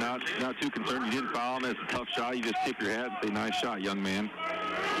coach, you're not too concerned. You didn't foul him. It's a tough shot. You just tip your hat and say, nice shot, young man.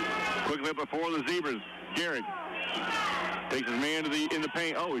 Quickly up before the Zebras. Gehrig takes his man in the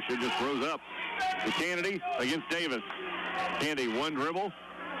paint. Oh, he should just rose up. To Kennedy against Davis. Kennedy, one dribble.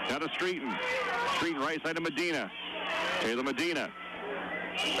 Now to Screeton. Screeton right side to Medina. Taylor Medina.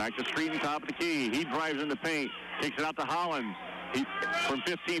 Back to Screeton, top of the key. He drives in the paint. Takes it out to Holland. He, from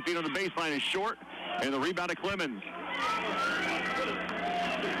 15 feet on the baseline, is short. And the rebound to Clemens.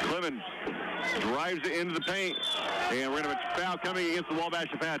 Clemens drives it into the paint. And we're going to have a foul coming against the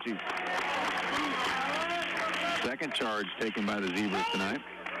Wabash Apaches. Second charge taken by the Zebras tonight.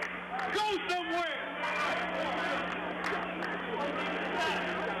 Go somewhere!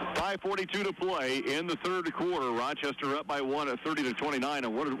 5:42 to play in the third quarter. Rochester up by 1 at 30-29.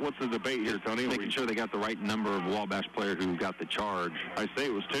 And what's the debate here, Tony? Making sure they got the right number of Wabash players who got the charge. I say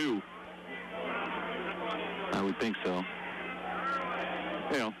it was 2. I would think so.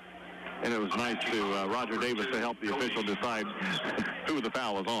 And it was nice to Roger Davis to help the official decide who the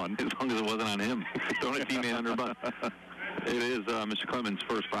foul was on. As long as it wasn't on him. Don't a teammate under, but it is Mr. Clemens'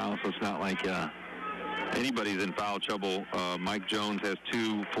 first foul, so it's not like anybody's in foul trouble. Mike Jones has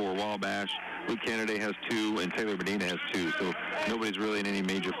 2 for Wabash. Luke Kennedy has 2, and Taylor Medina has 2. So nobody's really in any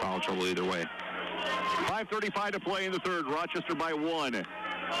major foul trouble either way. 5:35 to play in the third. Rochester by 1.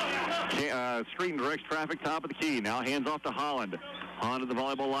 Streeton directs traffic top of the key. Now hands off to Holland. Holland to the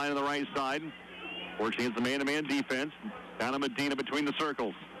volleyball line on the right side. Works against the man-to-man defense. Down to Medina between the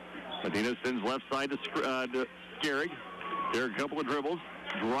circles. Medina sends left side to Gehrig. Gehrig, a couple of dribbles.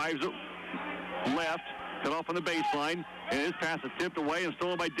 Drives it left. Cut off on the baseline. And his pass is tipped away and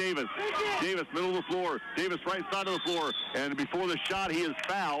stolen by Davis. Davis, middle of the floor. Davis, right side of the floor. And before the shot, he is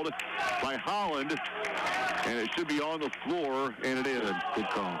fouled by Holland. And it should be on the floor, and it is. Good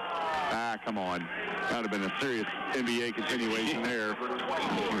call. Come on. That would have been a serious NBA continuation there. I was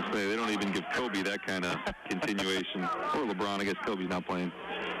going to say, they don't even give Kobe that kind of continuation. Or LeBron. I guess Kobe's not playing.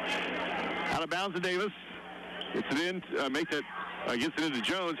 Out of bounds to Davis. Gets it in, gets it into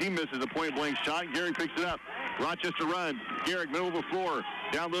Jones. He misses a point-blank shot. Gehrig picks it up. Rochester runs. Gehrig, middle of the floor.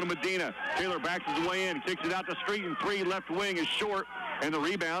 Down low to Medina. Taylor backs his way in. Kicks it out to Streeton. 3, left wing is short. And the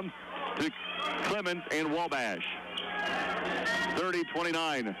rebound to Clemens and Wabash.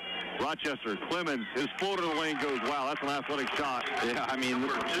 30-29. Rochester. Clemens, his floater in the lane goes, wow, that's an athletic shot. Yeah, I mean,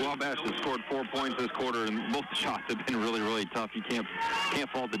 Wabash has scored 4 points this quarter, and both shots have been really, really tough. You can't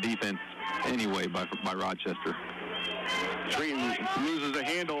fault the defense anyway by Rochester. Streeton loses the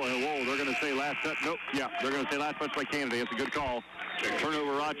handle, and whoa, they're going to say last touch. Nope, yeah, they're going to say last touch by Kennedy. That's a good call.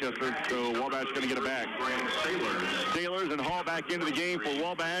 Turnover Rochester, so Wabash is going to get it back. Sailors and Hall back into the game for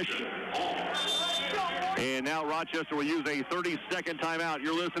Wabash. And now Rochester will use a 30-second timeout.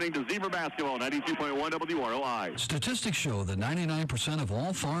 You're listening to Zebra Basketball, 92.1 WROI. Statistics show that 99% of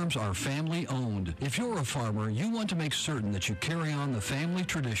all farms are family-owned. If you're a farmer, you want to make certain that you carry on the family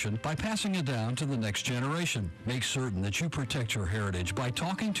tradition by passing it down to the next generation. Make certain that you protect your heritage by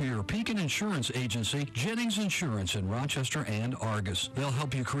talking to your Pekin Insurance Agency, Jennings Insurance in Rochester and Argus. They'll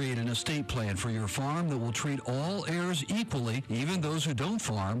help you create an estate plan for your farm that will treat all heirs equally, even those who don't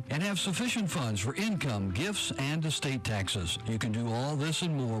farm, and have sufficient funds for income, gifts, and estate taxes. You can do all this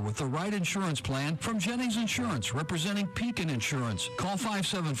and more with the right insurance plan from Jennings Insurance, representing Pekin Insurance. Call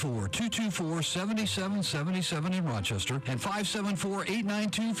 574-224-7777 in Rochester and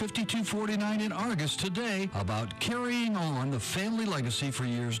 574-892-5249 in Argus today about carrying on the family legacy for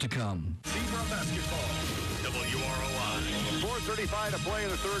years to come. Zebra Basketball, WROI. 4:35 to play in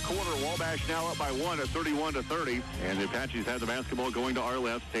the third quarter. Wabash now up by 1 at 31-30. And the Apaches have the basketball going to our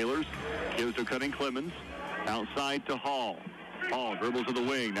left. Taylors gives to Cutting Clemens. Outside to Hall. Hall dribbles to the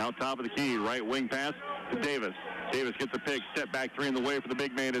wing. Now top of the key. Right wing pass to Davis. Davis gets a pick. Step back 3 in the way for the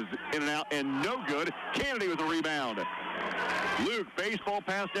big man. Is in and out and no good. Kennedy with a rebound. Luke, baseball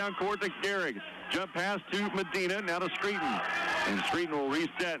pass down court to Gehrig. Jump pass to Medina. Now to Streeton. And Streeton will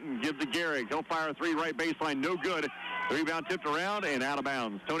reset and give to Gehrig. He'll fire a 3 right baseline. No good. The rebound tipped around and out of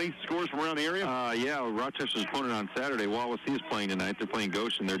bounds. Tony, scores from around the area? Yeah, Rochester's opponent on Saturday, Wawasee, is playing tonight. They're playing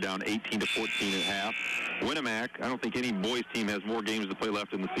Goshen. They're down 18-14 at half. Winnemac, I don't think any boys team has more games to play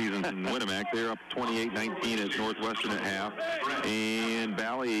left in the season than Winnemac. They're up 28-19 at Northwestern at half. And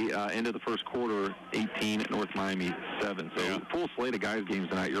Valley, end of the first quarter, 18 at North Miami, 7. So full slate of guys games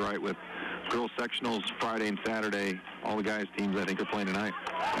tonight. You're right, with girls sectionals Friday and Saturday. All the guys' teams, I think, are playing tonight.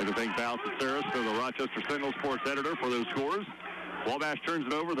 I'd like to thank Val Cesaris, the Rochester Sentinel sports editor, for those scores. Wabash turns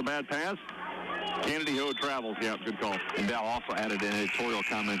it over, the bad pass. Kennedy Ho travels. Yeah, good call. And Val also added an editorial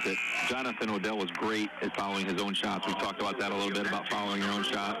comment that Jonathan Odell was great at following his own shots. We've talked about that a little bit, about following your own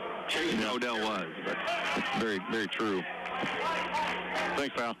shot. And Odell was, but it's very, very true.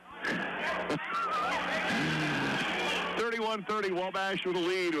 Thanks, Val. 31-30, Wabash with a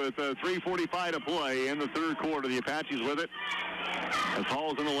lead with 3:45 to play in the third quarter. The Apaches with it. As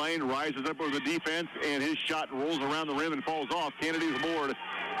Hall's in the lane, rises up over the defense, and his shot rolls around the rim and falls off. Kennedy's aboard,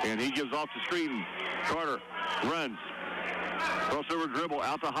 and he gives off to Streeton. Carter runs. Crossover dribble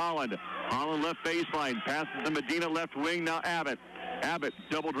out to Holland. Holland left baseline. Passes to Medina left wing. Now Abbott. Abbott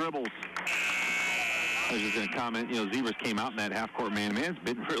double dribbles. I was just going to comment, Zebras came out in that half-court man-to-man. It's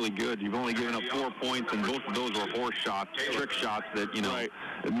been really good. You've only given up 4 points, and both of those were horse shots, trick shots that,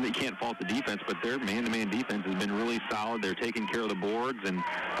 they can't fault the defense, but their man-to-man defense has been really solid. They're taking care of the boards, and,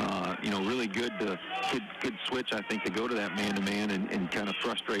 really good switch, I think, to go to that man-to-man and kind of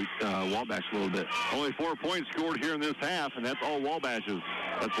frustrate Wabash a little bit. Only 4 points scored here in this half, and that's all Wabash's.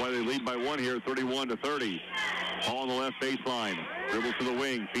 That's why they lead by 1 here, 31-30. Hall on the left baseline. Dribbles to the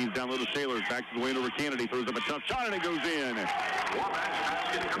wing. Feeds down low to Sailors. Back to the wing over Kennedy. Throws up a tough shot, and it goes in.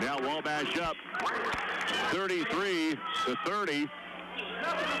 Now Wabash up 33-30.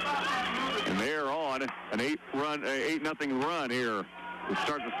 And they're on an 8-0 run here. We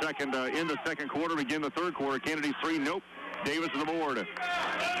start the second, in the second quarter, begin the third quarter. Kennedy's 3, nope. Davis on the board.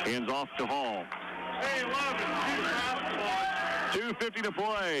 Hands off to Hall. 2:50 to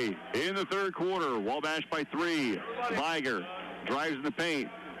play in the third quarter. Wabash by 3. Viger drives in the paint.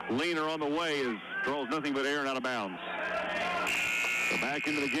 Leaner on the way draws nothing but air and out of bounds. So back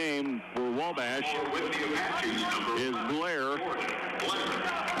into the game for Wabash is Blair.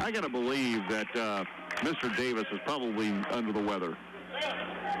 I got to believe that Mr. Davis is probably under the weather,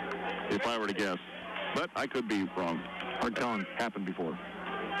 if I were to guess. But I could be wrong. Hard telling. Happened before.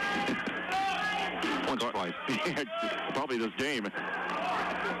 Once or twice. Probably this game.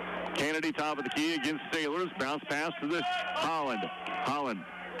 Kennedy top of the key against Sailors. Bounce pass to the Holland. Holland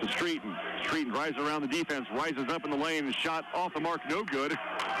to Streeton. Streeton drives around the defense, rises up in the lane, and shot off the mark, no good.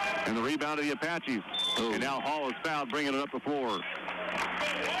 And the rebound of the Apaches. And now Hall is fouled, bringing it up the floor.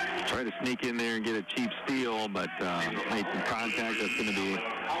 Try to sneak in there and get a cheap steal, but made some contact. That's going to be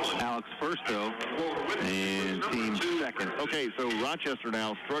Alex first, though, and team second. Okay, so Rochester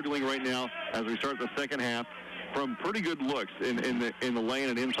now struggling right now as we start the second half from pretty good looks in the lane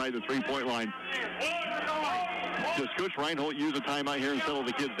and inside the three-point line. Does Coach Reinhold use a timeout here and settle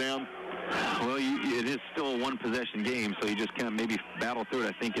the kids down? Well, it is still a one-possession game, so you just kind of maybe battle through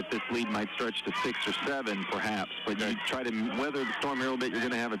it. I think if this lead might stretch to 6 or 7, perhaps, but you try to weather the storm here a little bit. You're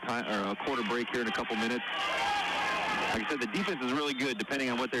going to have a quarter break here in a couple minutes. Like I said, the defense is really good, depending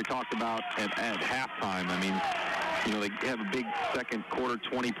on what they're talked about at halftime. I mean, they have a big second quarter,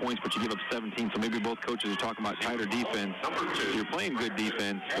 20 points, but you give up 17, so maybe both coaches are talking about tighter defense. You're playing good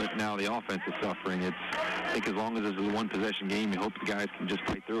defense, but now the offense is suffering. I think as long as this is a one-possession game, you hope the guys can just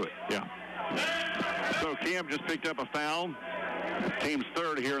fight through it. Yeah. So Camp just picked up a foul. Team's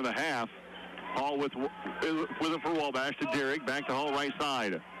third here in the half. Hall with it for Wabash to Derrick. Back to Hall right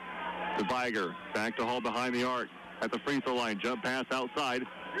side. To Viger. Back to Hall behind the arc at the free throw line. Jump pass outside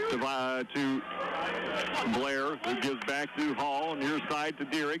to Blair, who gives back to Hall. Near side to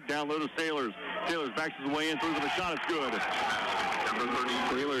Derrick. Down low to Sailors. Sailors backs his way in, throws up a shot. It's good.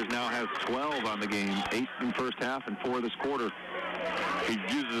 Sailors now has 12 on the game. 8 in the first half and 4 this quarter. He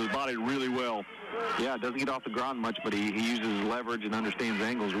uses his body really well. Yeah, doesn't get off the ground much, but he uses his leverage and understands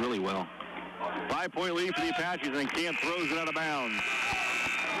angles really well. 5-point lead for the Apaches, and Camp throws it out of bounds.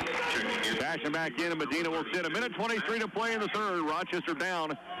 Bashing back in, and Medina will sit. 1:23 to play in the third. Rochester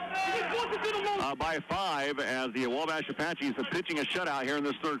down by 5 as the Wabash Apaches are pitching a shutout here in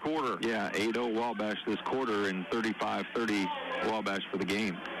this third quarter. Yeah, 8-0 Wabash this quarter and 35-30 Wabash for the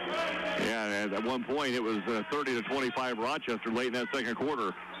game. Yeah, and at one point it was 30-25 Rochester late in that second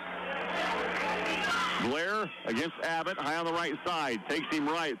quarter. Blair against Abbott, high on the right side. Takes him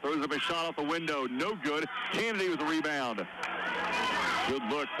right, throws up a shot off the window. No good. Kennedy with the rebound. Good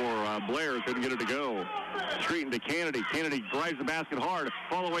look for Blair. Couldn't get it to go. Streeton to Kennedy. Kennedy drives the basket hard.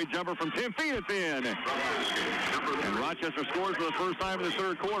 Fall-away jumper from 10 feet. It's in. And Rochester scores for the first time in the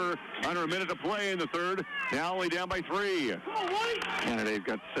third quarter. Under a minute to play in the third. Now only down by 3. Kennedy's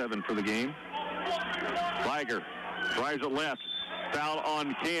got 7 for the game. Viger drives it left. Foul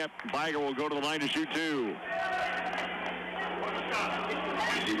on Camp. Viger will go to the line to shoot 2.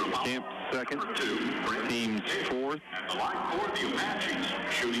 Camp second, team's fourth.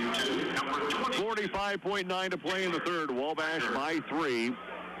 45.9 to play in the third. Wabash by 3.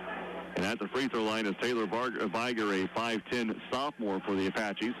 And at the free throw line is Taylor Viger, a 5'10 sophomore for the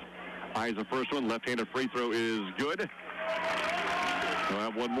Apaches. Eyes the first one. Left-handed free throw is good. We'll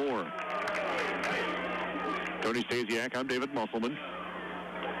have one more. Tony Stasiak, I'm David Musselman.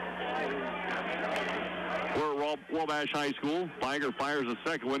 We're at Wabash High School. Viger fires the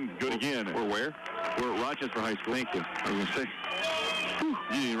second one. Good again. We're where? We're at Rochester High School. Thank you. I was going to say.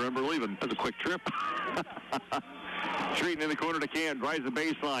 You didn't remember leaving. That was a quick trip. Streeton in the corner to Can. Drives the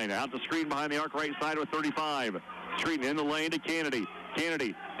baseline. Out the screen behind the arc right side with 35. Streeton in the lane to Kennedy.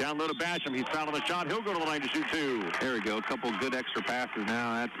 Kennedy down low to Basham. He's fouled on the shot. He'll go to the line to shoot 2. There we go. A couple good extra passes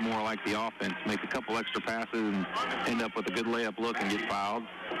now. That's more like the offense. Make a couple extra passes and end up with a good layup look and get fouled.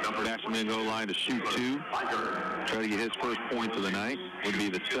 Basham going to go to the line to shoot 2. Try to get his first points of the night. Would be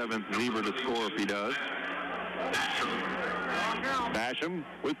the 7th Zebra to score if he does. Basham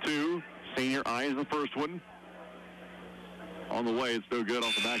with 2. Senior eyes the first one. On the way, it's no good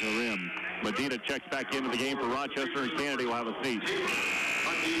off the back of the rim. Medina checks back into the game for Rochester, and Kennedy will have a seat.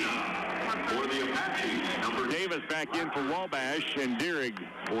 Davis back in for Wabash, and Deering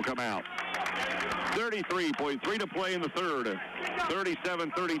will come out. 33.3 to play in the third.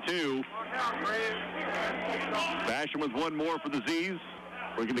 37-32. Basham with one more for the Z's.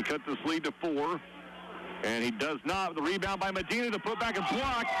 Looking to cut this lead to 4. And he does not. The rebound by Medina, the putback and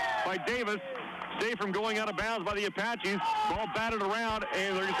block by Davis. Saved from going out of bounds by the Apaches. Ball batted around,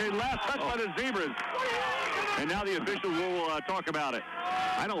 and they're going to say last touch by the Zebras. And now the officials will talk about it.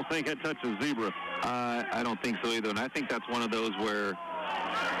 I don't think that touches Zebra. I don't think so either. And I think that's one of those where,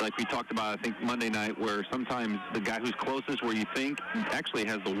 like we talked about, I think Monday night, where sometimes the guy who's closest where you think actually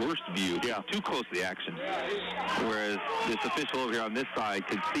has the worst view. Yeah. Too close to the action. Whereas this official over here on this side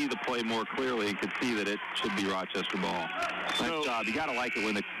could see the play more clearly and could see that it should be Rochester ball. Nice job. You got to like it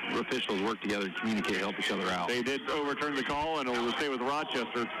when the officials work together and communicate, help each other out. They did overturn the call, and it will stay with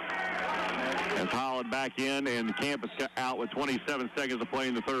Rochester. As Holland back in, and the campus got out with 27 seconds to play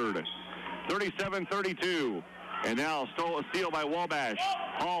in the third. 37-32. And now stole a steal by Wabash.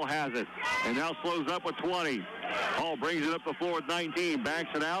 Hall has it, and now slows up with 20. Hall brings it up the floor with 19, backs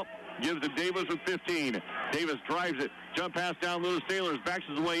it out, gives it Davis with 15. Davis drives it, jump pass down low to Sailors, backs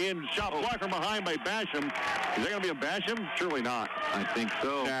his way in, shot blocked from behind by Basham. Is that going to be a Basham? Surely not. I think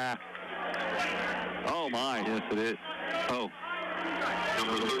so. Nah. Oh, my. Yes, it is. Oh.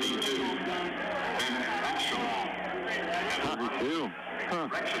 Number 32. 32. Huh.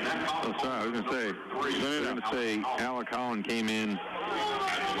 Oh, sorry. I was going to say Alec Holland came in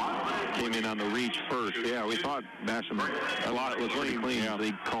on the reach first. Yeah, we thought Basham a lot was really clean. Yeah.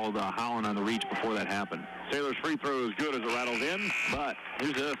 They called Holland on the reach before that happened. Sailor's free throw is good as it rattles in. But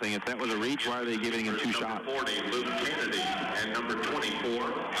here's the other thing. If that was a reach, why are they giving him 2 shots? 40, Luke Kennedy, and number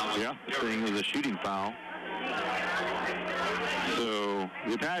 24. Yeah, this thing was a shooting foul. So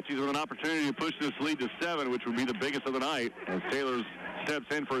the Apaches with an opportunity to push this lead to 7, which would be the biggest of the night. As Sailors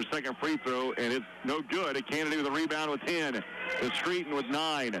steps in for his second free throw, and it's no good. Kennedy with a rebound with 10. To Streeton with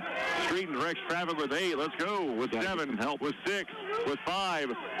 9. Streeton directs traffic with 8. Let's go with 7. Help with 6. With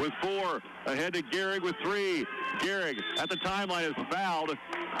 5. With 4. Ahead to Gehrig with 3. Gehrig at the timeline is fouled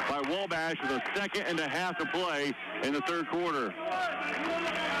by Wabash with a second and a half to play in the third quarter.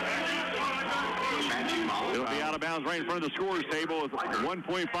 It'll be out of bounds right in front of the scorer's table with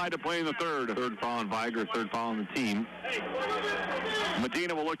 1.5 to play in the third. Third foul on Viger, third foul on the team.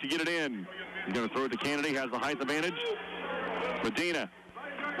 Medina will look to get it in. He's going to throw it to Kennedy, has the height advantage. Medina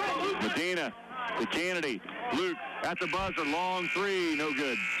to Kennedy. Luke at the buzzer, long 3, no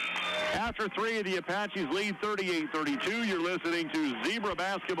good. After 3, the Apaches lead 38-32. You're listening to Zebra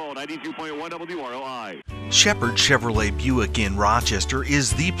Basketball, 92.1 WROI. Shepherd Chevrolet Buick in Rochester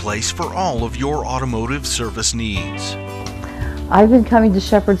is the place for all of your automotive service needs. I've been coming to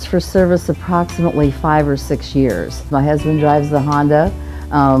Shepherd's for service approximately 5 or 6 years. My husband drives the Honda,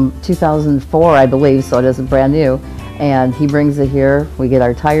 2004 I believe, so it isn't brand new, and he brings it here. We get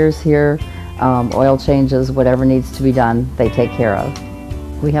our tires here, oil changes, whatever needs to be done, they take care of.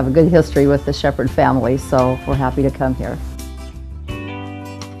 We have a good history with the Shepherd family, so we're happy to come here.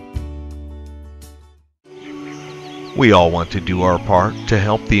 We all want to do our part to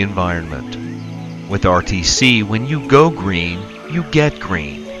help the environment. With RTC, when you go green, you get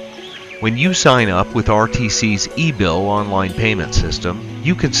green. When you sign up with RTC's eBill online payment system,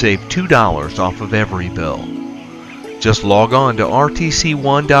 you can save $2 off of every bill. Just log on to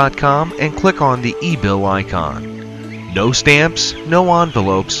rtc1.com and click on the eBill icon. No stamps, no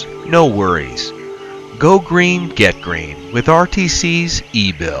envelopes, no worries. Go green, get green with RTC's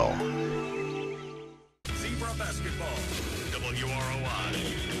eBill. Zebra Basketball, WROI.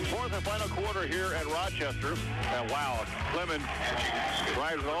 Fourth and final quarter here at Rochester. And wow, Clemens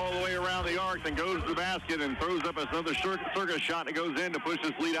drives all the way around the arc and goes to the basket and throws up another circus shot that goes in to push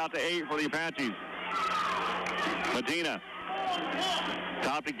this lead out to 8 for the Apaches. Medina,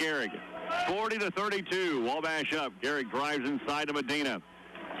 top to Gehrig. 40-32, Wabash up. Gehrig drives inside to Medina.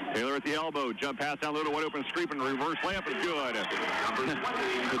 Taylor at the elbow, jump pass down low to wide open Streeton, reverse layup is good.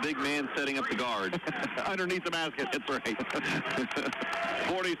 The big man setting up the guard. Underneath the basket, that's right.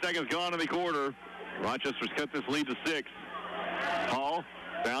 40 seconds gone in the quarter. Rochester's cut this lead to 6. Hall,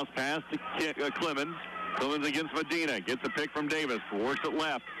 bounce pass to Clemens. Clemens against Medina. Gets a pick from Davis. Works it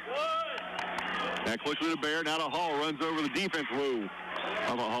left. Back quickly to Bear. Now to Hall. Runs over the defense. Whoa. I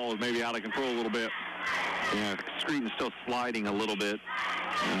thought Hall was maybe out of control a little bit. Yeah, Screeton's still sliding a little bit.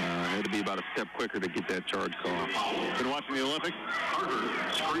 Had to be about a step quicker to get that charge call. Been watching the Olympics?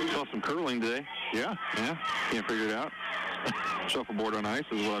 Saw some curling today. Yeah. Can't figure it out. Shuffleboard on ice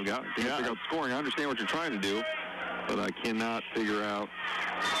is what I've got. Can't figure out scoring. I understand what you're trying to do, but I cannot figure out.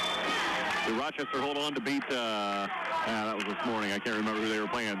 Did Rochester hold on to beat, that was this morning. I can't remember who they were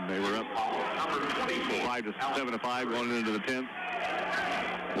playing. They were up 7-5 going into the 10th.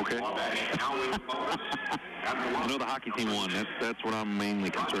 Okay. I know the hockey team won. That's what I'm mainly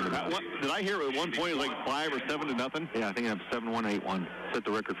concerned about. Did I hear at one point it was like 5 or 7-0? Yeah, I think I have 7-1, 8-1. Set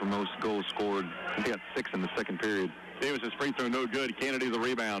the record for most goals scored. He got 6 in the second period. Davis' free throw no good. Kennedy the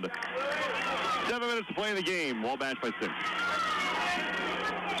rebound. 7 minutes to play in the game. Wabash by 6.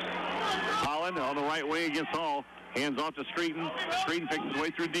 Holland on the right wing against Hall. Hands off to Streeton. Streeton picks his way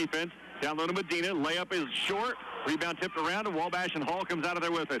through defense. Down low to Medina. Layup is short. Rebound tipped around, and Wabash and Hall comes out of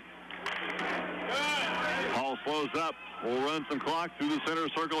there with it. Hall slows up. Will run some clock through the center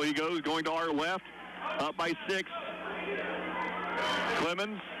circle. He goes, going to our left. Up by 6.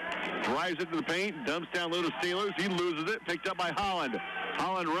 Clemens drives it to the paint. Dumps down low to Steelers. He loses it. Picked up by Holland.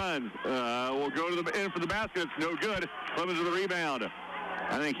 Holland runs. Will go to the end for the basket. It's no good. Clemens with the rebound.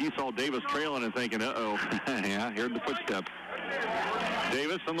 I think he saw Davis trailing and thinking, uh-oh. Yeah, heard the footsteps.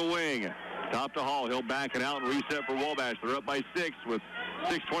 Davis on the wing. Top to Hall. He'll back it out and reset for Wabash. They're up by 6 with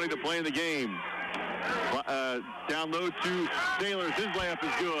 6:20 to play in the game. Down low to Sailors. His layup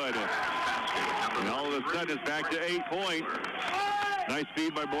is good. And all of a sudden it's back to 8 points. Nice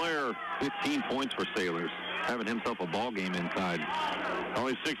feed by Blair. 15 points for Sailors. Having himself a ball game inside.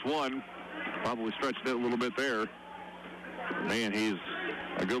 Only 6'1". Probably stretched it a little bit there. Man, he's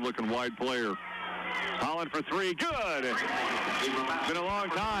a good-looking wide player. Holland for 3. Good. It's been a long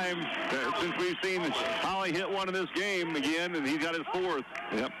time since we've seen Holly hit one in this game again, and he's got his 4th.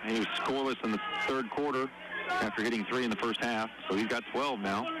 Yep, he was scoreless in the third quarter after hitting 3 in the first half, so he's got 12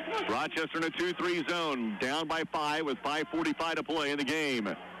 now. Rochester in a 2-3 zone, down by 5 with 5:45 to play in the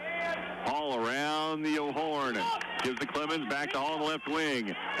game. Hall around the horn. Gives the Clemens back to Hall on the left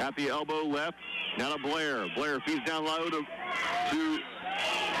wing. At the elbow left, now to Blair. Blair feeds down low to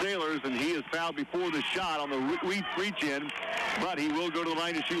Sailors, and he is fouled before the shot on the reach in, but he will go to the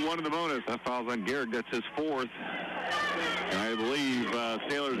line to shoot 1 in the bonus. That foul's on Garrick. That's his 4th. I believe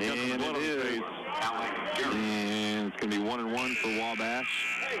Sailors got some blood on his face. And it's going to be 1-1 for Wabash.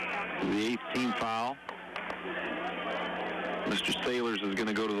 The 8th team foul. Mr. Sailors is going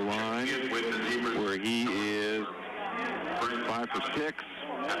to go to the line where he is 5 for 6.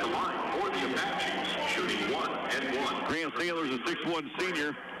 At the line for the Apaches, shooting 1 and 1. Grant Sailors, a 6'1"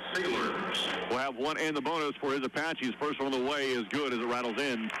 senior, Sailors will have 1 and the bonus for his Apaches. First one on the way is good as it rattles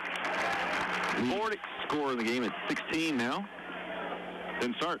in. 40 score in the game at 16 now.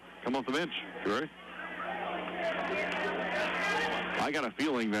 Then start. Come off the bench. You ready? I got a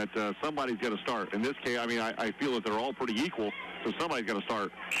feeling that somebody's got to start. In this case, I mean, I feel that they're all pretty equal, so somebody's got to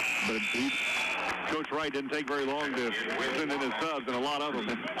start. But Coach Wright didn't take very long to send in his subs, and a lot of them.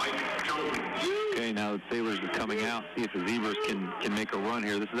 Okay, now that Sailors is coming out, see if the Zebras can make a run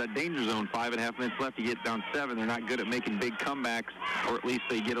here. This is that danger zone. 5.5 minutes left. You get down 7. They're not good at making big comebacks, or at least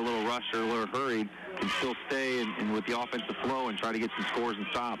they get a little rushed or a little hurried. Can still stay and with the offensive flow and try to get some scores and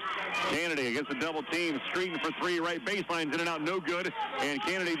stops. Kennedy against a double team. Streeton for 3. Right baseline's in and out. No good. And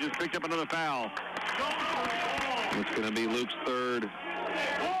Kennedy just picked up another foul. It's going to be Luke's 3rd,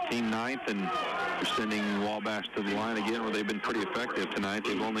 team 9th, and they're sending Wabash to the line again where they've been pretty effective tonight.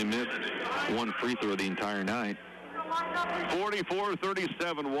 They've only missed 1 free throw the entire night.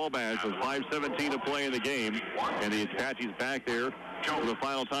 44-37 Wabash with 5:17 to play in the game. And the Apaches back there for the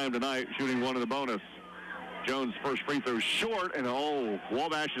final time tonight, shooting 1 in the bonus. Jones' first free throw short, and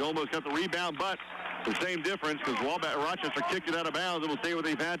Wabash has almost got the rebound, but the same difference because Rochester kicked it out of bounds and will stay with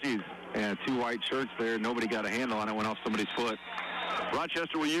the Apaches. And 2 white shirts there. Nobody got a handle on it. Went off somebody's foot.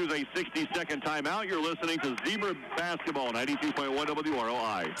 Rochester will use a 60-second timeout. You're listening to Zebra Basketball, 92.1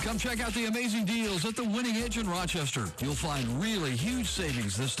 WROI. Come check out the amazing deals at the Winning Edge in Rochester. You'll find really huge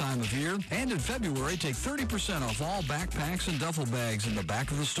savings this time of year. And in February, take 30% off all backpacks and duffel bags in the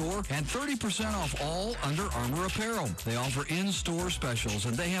back of the store and 30% off all Under Armour apparel. They offer in-store specials,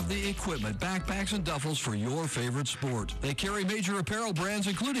 and they have the equipment, backpacks, and duffels for your favorite sport. They carry major apparel brands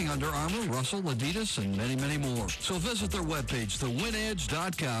including Under Armour, Russell, Adidas, and many, many more. So visit their webpage,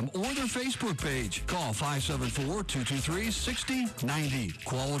 winedge.com or their Facebook page. Call 574-223-6090.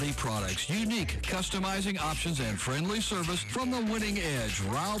 Quality products, unique customizing options, and friendly service from the Winning Edge,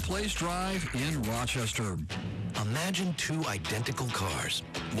 Rowell Place Drive in Rochester. Imagine two identical cars.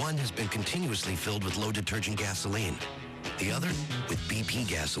 One has been continuously filled with low detergent gasoline. The other with BP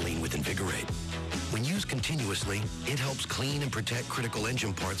gasoline with Invigorate. When used continuously, it helps clean and protect critical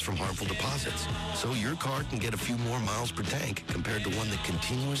engine parts from harmful deposits. So your car can get a few more miles per tank compared to one that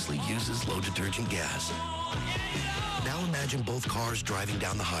continuously uses low detergent gas. Now imagine both cars driving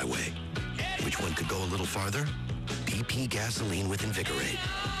down the highway. Which one could go a little farther? BP gasoline with Invigorate.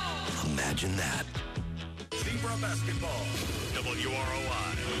 Imagine that. Zebra basketball.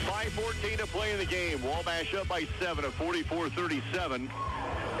 WROI. 5:14 to play in the game. Wabash up by 7 at 44-37.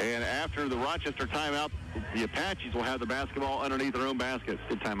 And after the Rochester timeout, the Apaches will have the basketball underneath their own basket.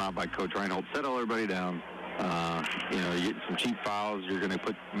 Good timeout by Coach Reinhold. Settle everybody down. You get some cheap fouls. You're going to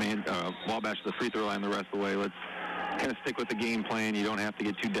put Wabash to the free throw line the rest of the way. Let's kind of stick with the game plan. You don't have to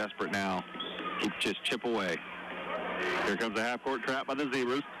get too desperate now. Just chip away. Here comes a half-court trap by the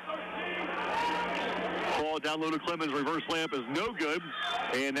Zebras. Ball down low to Clemens. Reverse layup is no good.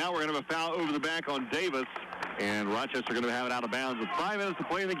 And now we're going to have a foul over the back on Davis. And Rochester going to have it out of bounds with 5 minutes to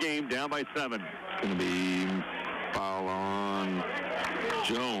play in the game, down by 7. It's going to be foul on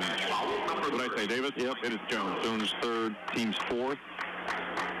Jones. What did I say, Davis? Yep, it is Jones. Jones third, team's fourth.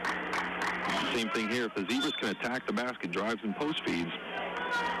 Same thing here. If the Zebras can attack the basket, drives and post feeds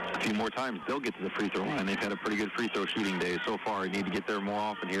a few more times, they'll get to the free throw line. They've had a pretty good free throw shooting day so far. You need to get there more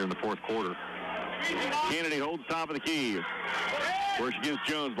often here in the fourth quarter. Kennedy holds top of the key. Works against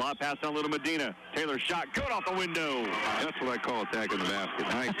Jones. Lob pass down little Medina. Taylor's shot going off the window. That's what I call attacking the basket.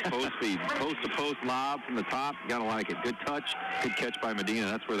 Nice post feed. Post to post lob from the top. You gotta like it. Good touch. Good catch by Medina.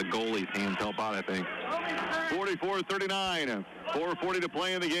 That's where the goalie's hands help out, I think. 44-39. 4:40 to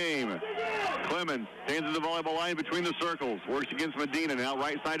play in the game. Clemens stands at the volleyball line between the circles. Works against Medina. Now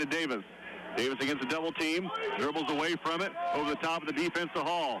right side to Davis. Davis against a double team. Dribbles away from it. Over the top of the defense to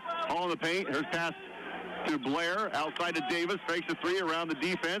Hall. Hall in the paint. Here's pass to Blair. Outside to Davis. Fakes a three around the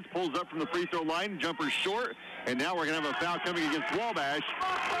defense. Pulls up from the free throw line. Jumper short. And now we're going to have a foul coming against Wabash.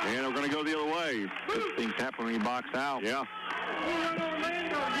 And we're going to go the other way. Good things happen when you box out. Yeah.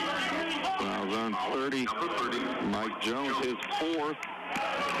 Fouls on 30. Mike Jones, his fourth.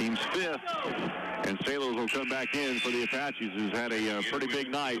 Team's fifth. And Sailors will come back in for the Apaches, who's had a pretty big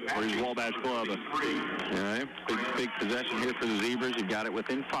night for his Wabash club. All right. Big possession here for the Zebras. You've got it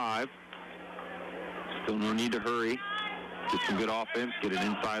within 5. Still no need to hurry. Get some good offense. Get an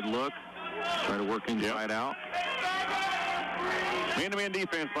inside look. Try to work inside out. Man-to-man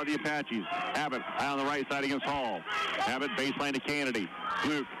defense by the Apaches. Abbott high on the right side against Hall. Abbott baseline to Kennedy.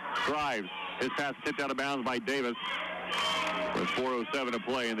 Luke drives. His pass tipped out of bounds by Davis. With 4:07 to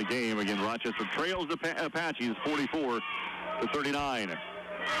play in the game. Again, Rochester trails the Apaches 44-39.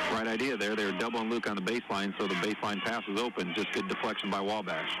 Right idea there. They're doubling Luke on the baseline, so the baseline pass is open. Just good deflection by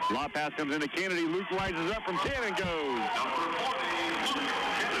Wabash. Lob pass comes into Kennedy. Luke rises up from 10 and goes.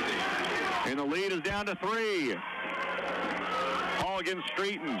 And the lead is down to 3. Hall against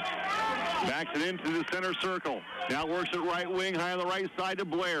Streeton. Backs it into the center circle. Now works it right wing, high on the right side to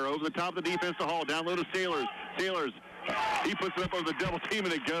Blair. Over the top of the defense to Hall. Down low to Sailors. Sailors. He puts it up over the double team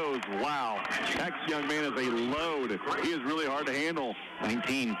and it goes. Wow. That young man is a load. He is really hard to handle.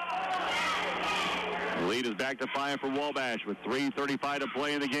 19. The lead is back to 5 for Wabash with 3:35 to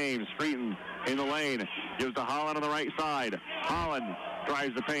play in the game. Streeton in the lane. Gives to Holland on the right side. Holland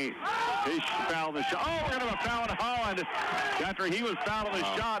drives the paint. His foul on the shot. Oh, we're going to have a foul on Holland. After he was fouled on the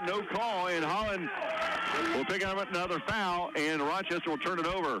shot, no call. And Holland will pick up another foul, and Rochester will turn it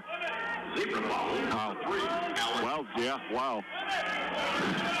over. Wow. 3. Well, yeah, wow.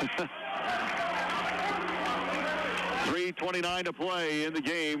 3:29 to play in the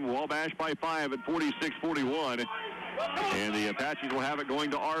game. Wabash by 5 at 46-41. And the Apaches will have it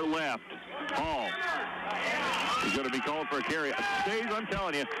going to our left. Hall. He's going to be called for a carry. Stays, I'm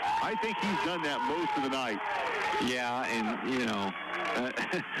telling you, I think he's done that most of the night. Yeah, and,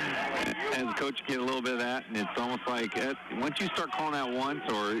 as a coach, you get a little bit of that, and it's almost like once you start calling that once,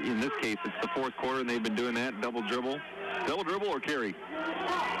 or in this case, it's the fourth quarter, and they've been doing that, double dribble. Double dribble or carry?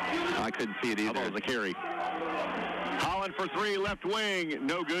 I couldn't see it either. I thought it was a carry. Holland for 3, left wing.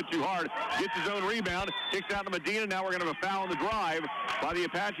 No good, too hard. Gets his own rebound. Kicks out to Medina. Now we're going to have a foul on the drive by the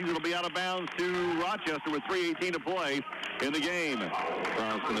Apaches. It'll be out of bounds to Rochester with 3:18 to play in the game.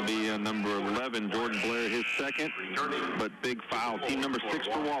 Foul's going to be number 11, Jordan Blair, his second. But big foul. Team number 6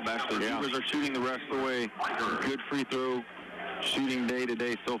 for Wabash. The Zebras are shooting the rest of the way. Good free throw shooting day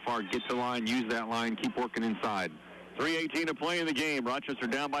today so far. Get to the line, use that line, keep working inside. 3:18 to play in the game. Rochester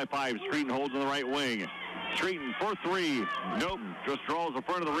down by 5. Streeton holds on the right wing. Streeton for 3. Nope. Just draws the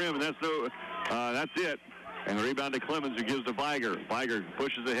front of the rim, and that's it. And the rebound to Clemens, who gives to Viger. Viger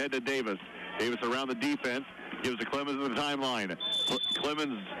pushes ahead to Davis. Davis around the defense. Gives to Clemens in the timeline.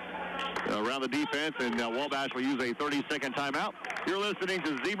 Clemens around the defense, and Wabash will use a 30-second timeout. You're listening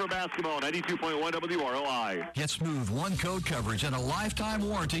to Zebra Basketball, 92.1 WROI. Get smooth one-coat coverage and a lifetime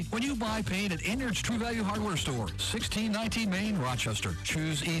warranty when you buy paint at Inyard's True Value Hardware Store, 1619 Main, Rochester.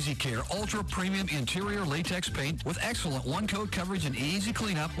 Choose Easy Care Ultra Premium Interior Latex Paint with excellent one-coat coverage and easy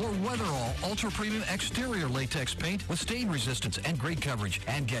cleanup, or Weatherall Ultra Premium Exterior Latex Paint with stain resistance and great coverage,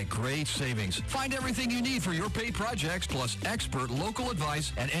 and get great savings. Find everything you need for your paint projects, plus expert local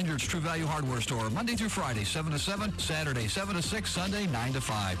advice at Inyard's True Value Hardware Store, Monday through Friday, 7 to 7, Saturday, 7 to 6, Sunday, 9 to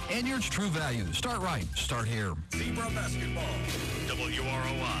 5. Inyard's True Value. Start right. Start here. Zebra Basketball,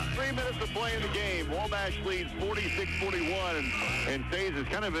 WROI. 3 minutes to play in the game. Wabash leads 46-41 and stays. It's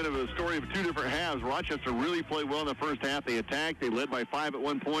kind of been a story of two different halves. Rochester really played well in the first half. They attacked. They led by 5 at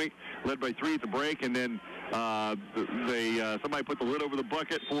one point, led by 3 at the break, and then somebody put the lid over the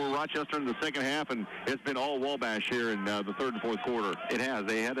bucket for Rochester in the second half, and it's been all Wabash here in the third and fourth quarter. It has.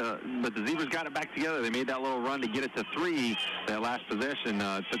 They had but the Zebras got it back together. They made that little run to get it to 3. That last possession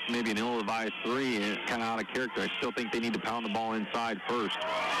took maybe an ill-advised 3, and it's kind of out of character. I still think they need to pound the ball inside first.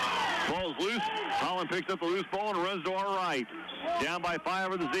 Ball's loose. Holland picks up the loose ball and runs to our right. Down by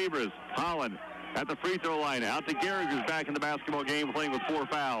 5 are the Zebras. Holland at the free throw line. Out to Garrick, who's back in the basketball game playing with 4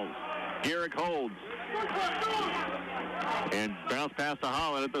 fouls. Garrick holds. And bounce pass to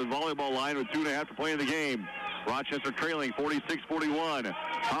Holland at the volleyball line with 2.5 to play in the game. Rochester trailing 46-41.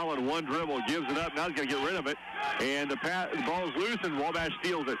 Holland one dribble, gives it up. Now he's going to get rid of it. And the ball is loose, and Wabash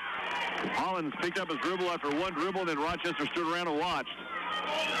steals it. Holland picked up his dribble after one dribble, then Rochester stood around and watched.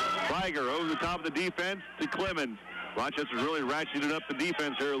 Viger over the top of the defense to Clemens. Rochester's really ratcheted up the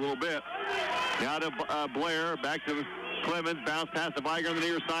defense here a little bit. Now to Blair, back to Clemens. Bounce pass to Viger on the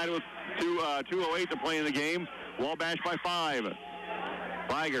near side with 2:08 to play in the game. Wabash by 5.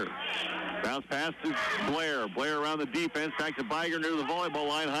 Viger. Bounce pass to Blair. Blair around the defense. Back to Viger near the volleyball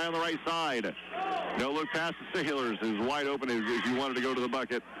line, high on the right side. No look pass to Sailors is wide open if you wanted to go to the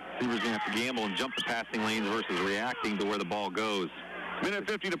bucket. Zebras going to have to gamble and jump the passing lanes versus reacting to where the ball goes. Minute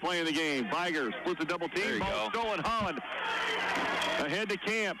 50 to play in the game. Viger splits a double team. Ball stolen. Holland ahead to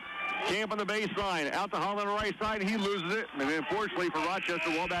Camp. Camp on the baseline. Out to Holland on the right side. He loses it. And unfortunately for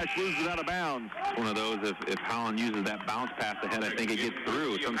Rochester, Wabash loses out of bounds. One of those, if Holland uses that bounce pass ahead, I think it gets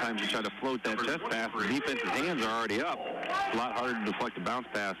through. Sometimes you try to float that chest pass. The defense's hands are already up. It's a lot harder to deflect a bounce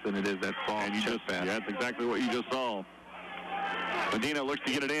pass than it is that soft chest pass. Yeah, that's exactly what you just saw. Medina looks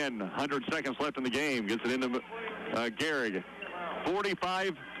to get it in. 100 seconds left in the game. Gets it into Garrick.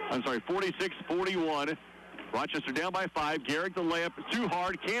 46-41. Rochester down by 5. Garrick the layup. Too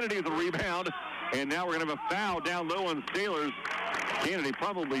hard. Kennedy with the rebound. And now we're going to have a foul down low on Sailors. Kennedy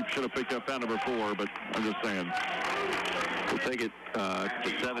probably should have picked up foul number 4, but I'm just saying. We'll take it to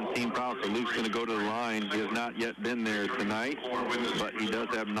 17 fouls, so Luke's going to go to the line. He has not yet been there tonight, but he does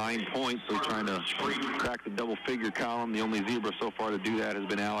have 9 points, so he's trying to crack the double-figure column. The only Zebra so far to do that has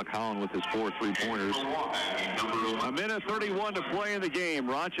been Alec Holland with his 4 3-pointers. A minute 31 to play in the game.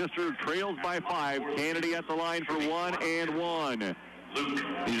 Rochester trails by 5. Kennedy at the line for 1 and 1.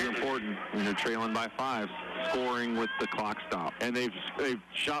 These are important when they're trailing by 5, scoring with the clock stop. And they've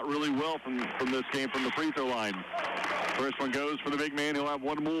shot really well from this game from the free throw line. First one goes for the big man. He'll have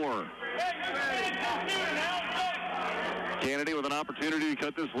one more. Kennedy with an opportunity to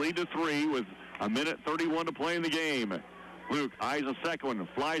cut this lead to 3 with a minute 31 to play in the game. Luke eyes a second one,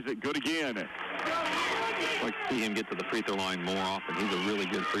 flies it, good again. I'd like to see him get to the free throw line more often. He's a really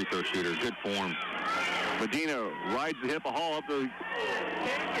good free throw shooter, good form. Medina rides the hip, a haul up the...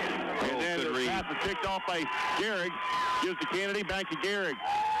 And then the pass is picked off by Garrick. Gives to Kennedy, back to Garrick.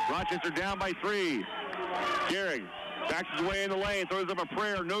 Rochester down by 3. Garrick backs his way in the lane, throws up a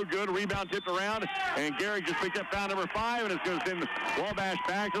prayer, no good. Rebound tipped around, and Garrick just picked up foul number 5, and it's going to send Wabash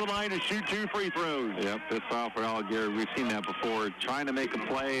back to the line to shoot 2 free throws. Yep, fifth foul for Al Garrick. We've seen that before. Trying to make a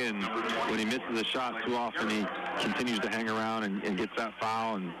play, and when he misses a shot too often, he continues to hang around and gets that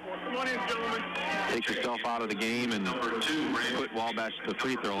foul and takes himself out of the game and put Wabash to the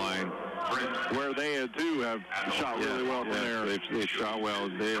free throw line. Where they too have shot really well from there. They've shot well.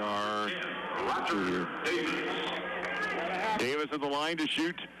 They are Davis at the line to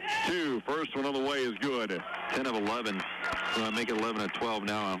shoot 2. First one on the way is good. 10 of 11. Make it 11 of 12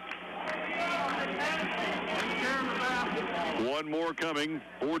 now. One more coming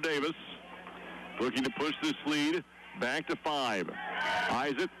for Davis. Looking to push this lead back to 5.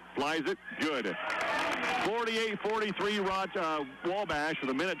 Eyes it, flies it, good. 48-43 Wabash with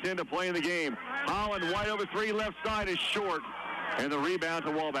 1:10 to play in the game. Holland wide open three left side is short. And the rebound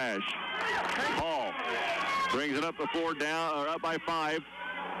to Wabash. Hall brings it up the floor down, or up by 5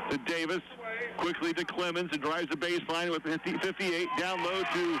 to Davis. Quickly to Clemens and drives the baseline with 58. Down low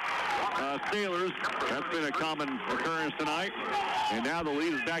to Sailors. That's been a common occurrence tonight. And now the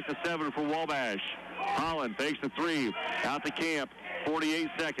lead is back to 7 for Wabash. Holland takes the 3 out to Camp. 48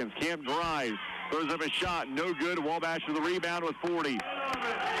 seconds. Camp drives. Throws up a shot. No good. Wabash with the rebound with 40.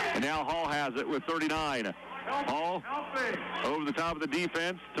 And now Hall has it with 39. Hall over the top of the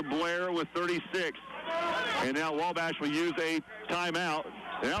defense to Blair with 36. And now Wabash will use a timeout.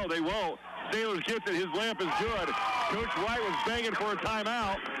 No, they won't. Sailors gets it. His lamp is good. Coach Wright was begging for a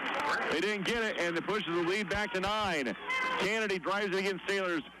timeout. They didn't get it, and it pushes the lead back to 9. Kennedy drives it against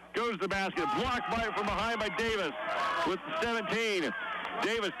Sailors. Goes to the basket. Blocked by it from behind by Davis with 17.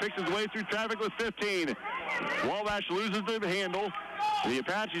 Davis picks his way through traffic with 15. Wabash loses the handle. The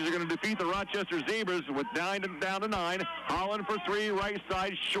Apaches are going to defeat the Rochester Zebras with down to 9. Holland for 3, right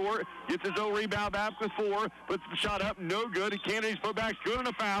side, short. Gets his own rebound back with 4. Puts the shot up, no good. Kennedy's putback's good and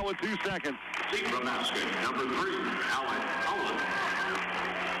a foul with 2 seconds. Zebra basket, number 3, Allen Holland.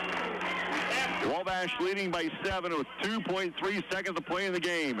 Wabash leading by 7 with 2.3 seconds to play in the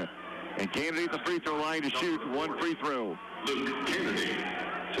game. And Kennedy at the free throw line to shoot 1 free throw. Luke Kennedy.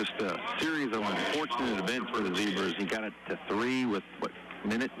 Just a series of unfortunate events for the Zebras. He got it to 3 with, what,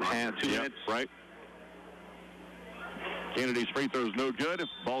 minute and a half, 2 minutes? Right. Kennedy's free throw is no good.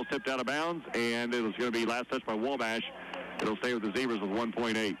 Ball tipped out of bounds, and it was going to be last touch by Wabash. It'll stay with the Zebras with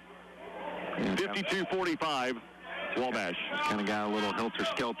 1.8. 52-45, Wabash. Kind of got a little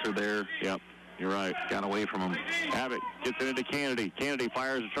helter-skelter there. Yep, you're right. Got away from him. Abbott gets it into Kennedy. Kennedy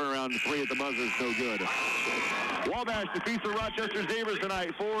fires a turnaround 3 at the buzzer. It's no good. Wabash defeats the Rochester Zebras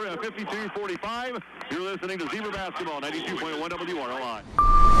tonight for 52-45. You're listening to Zebra Basketball, 92.1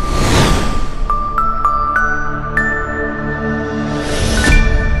 WRLI.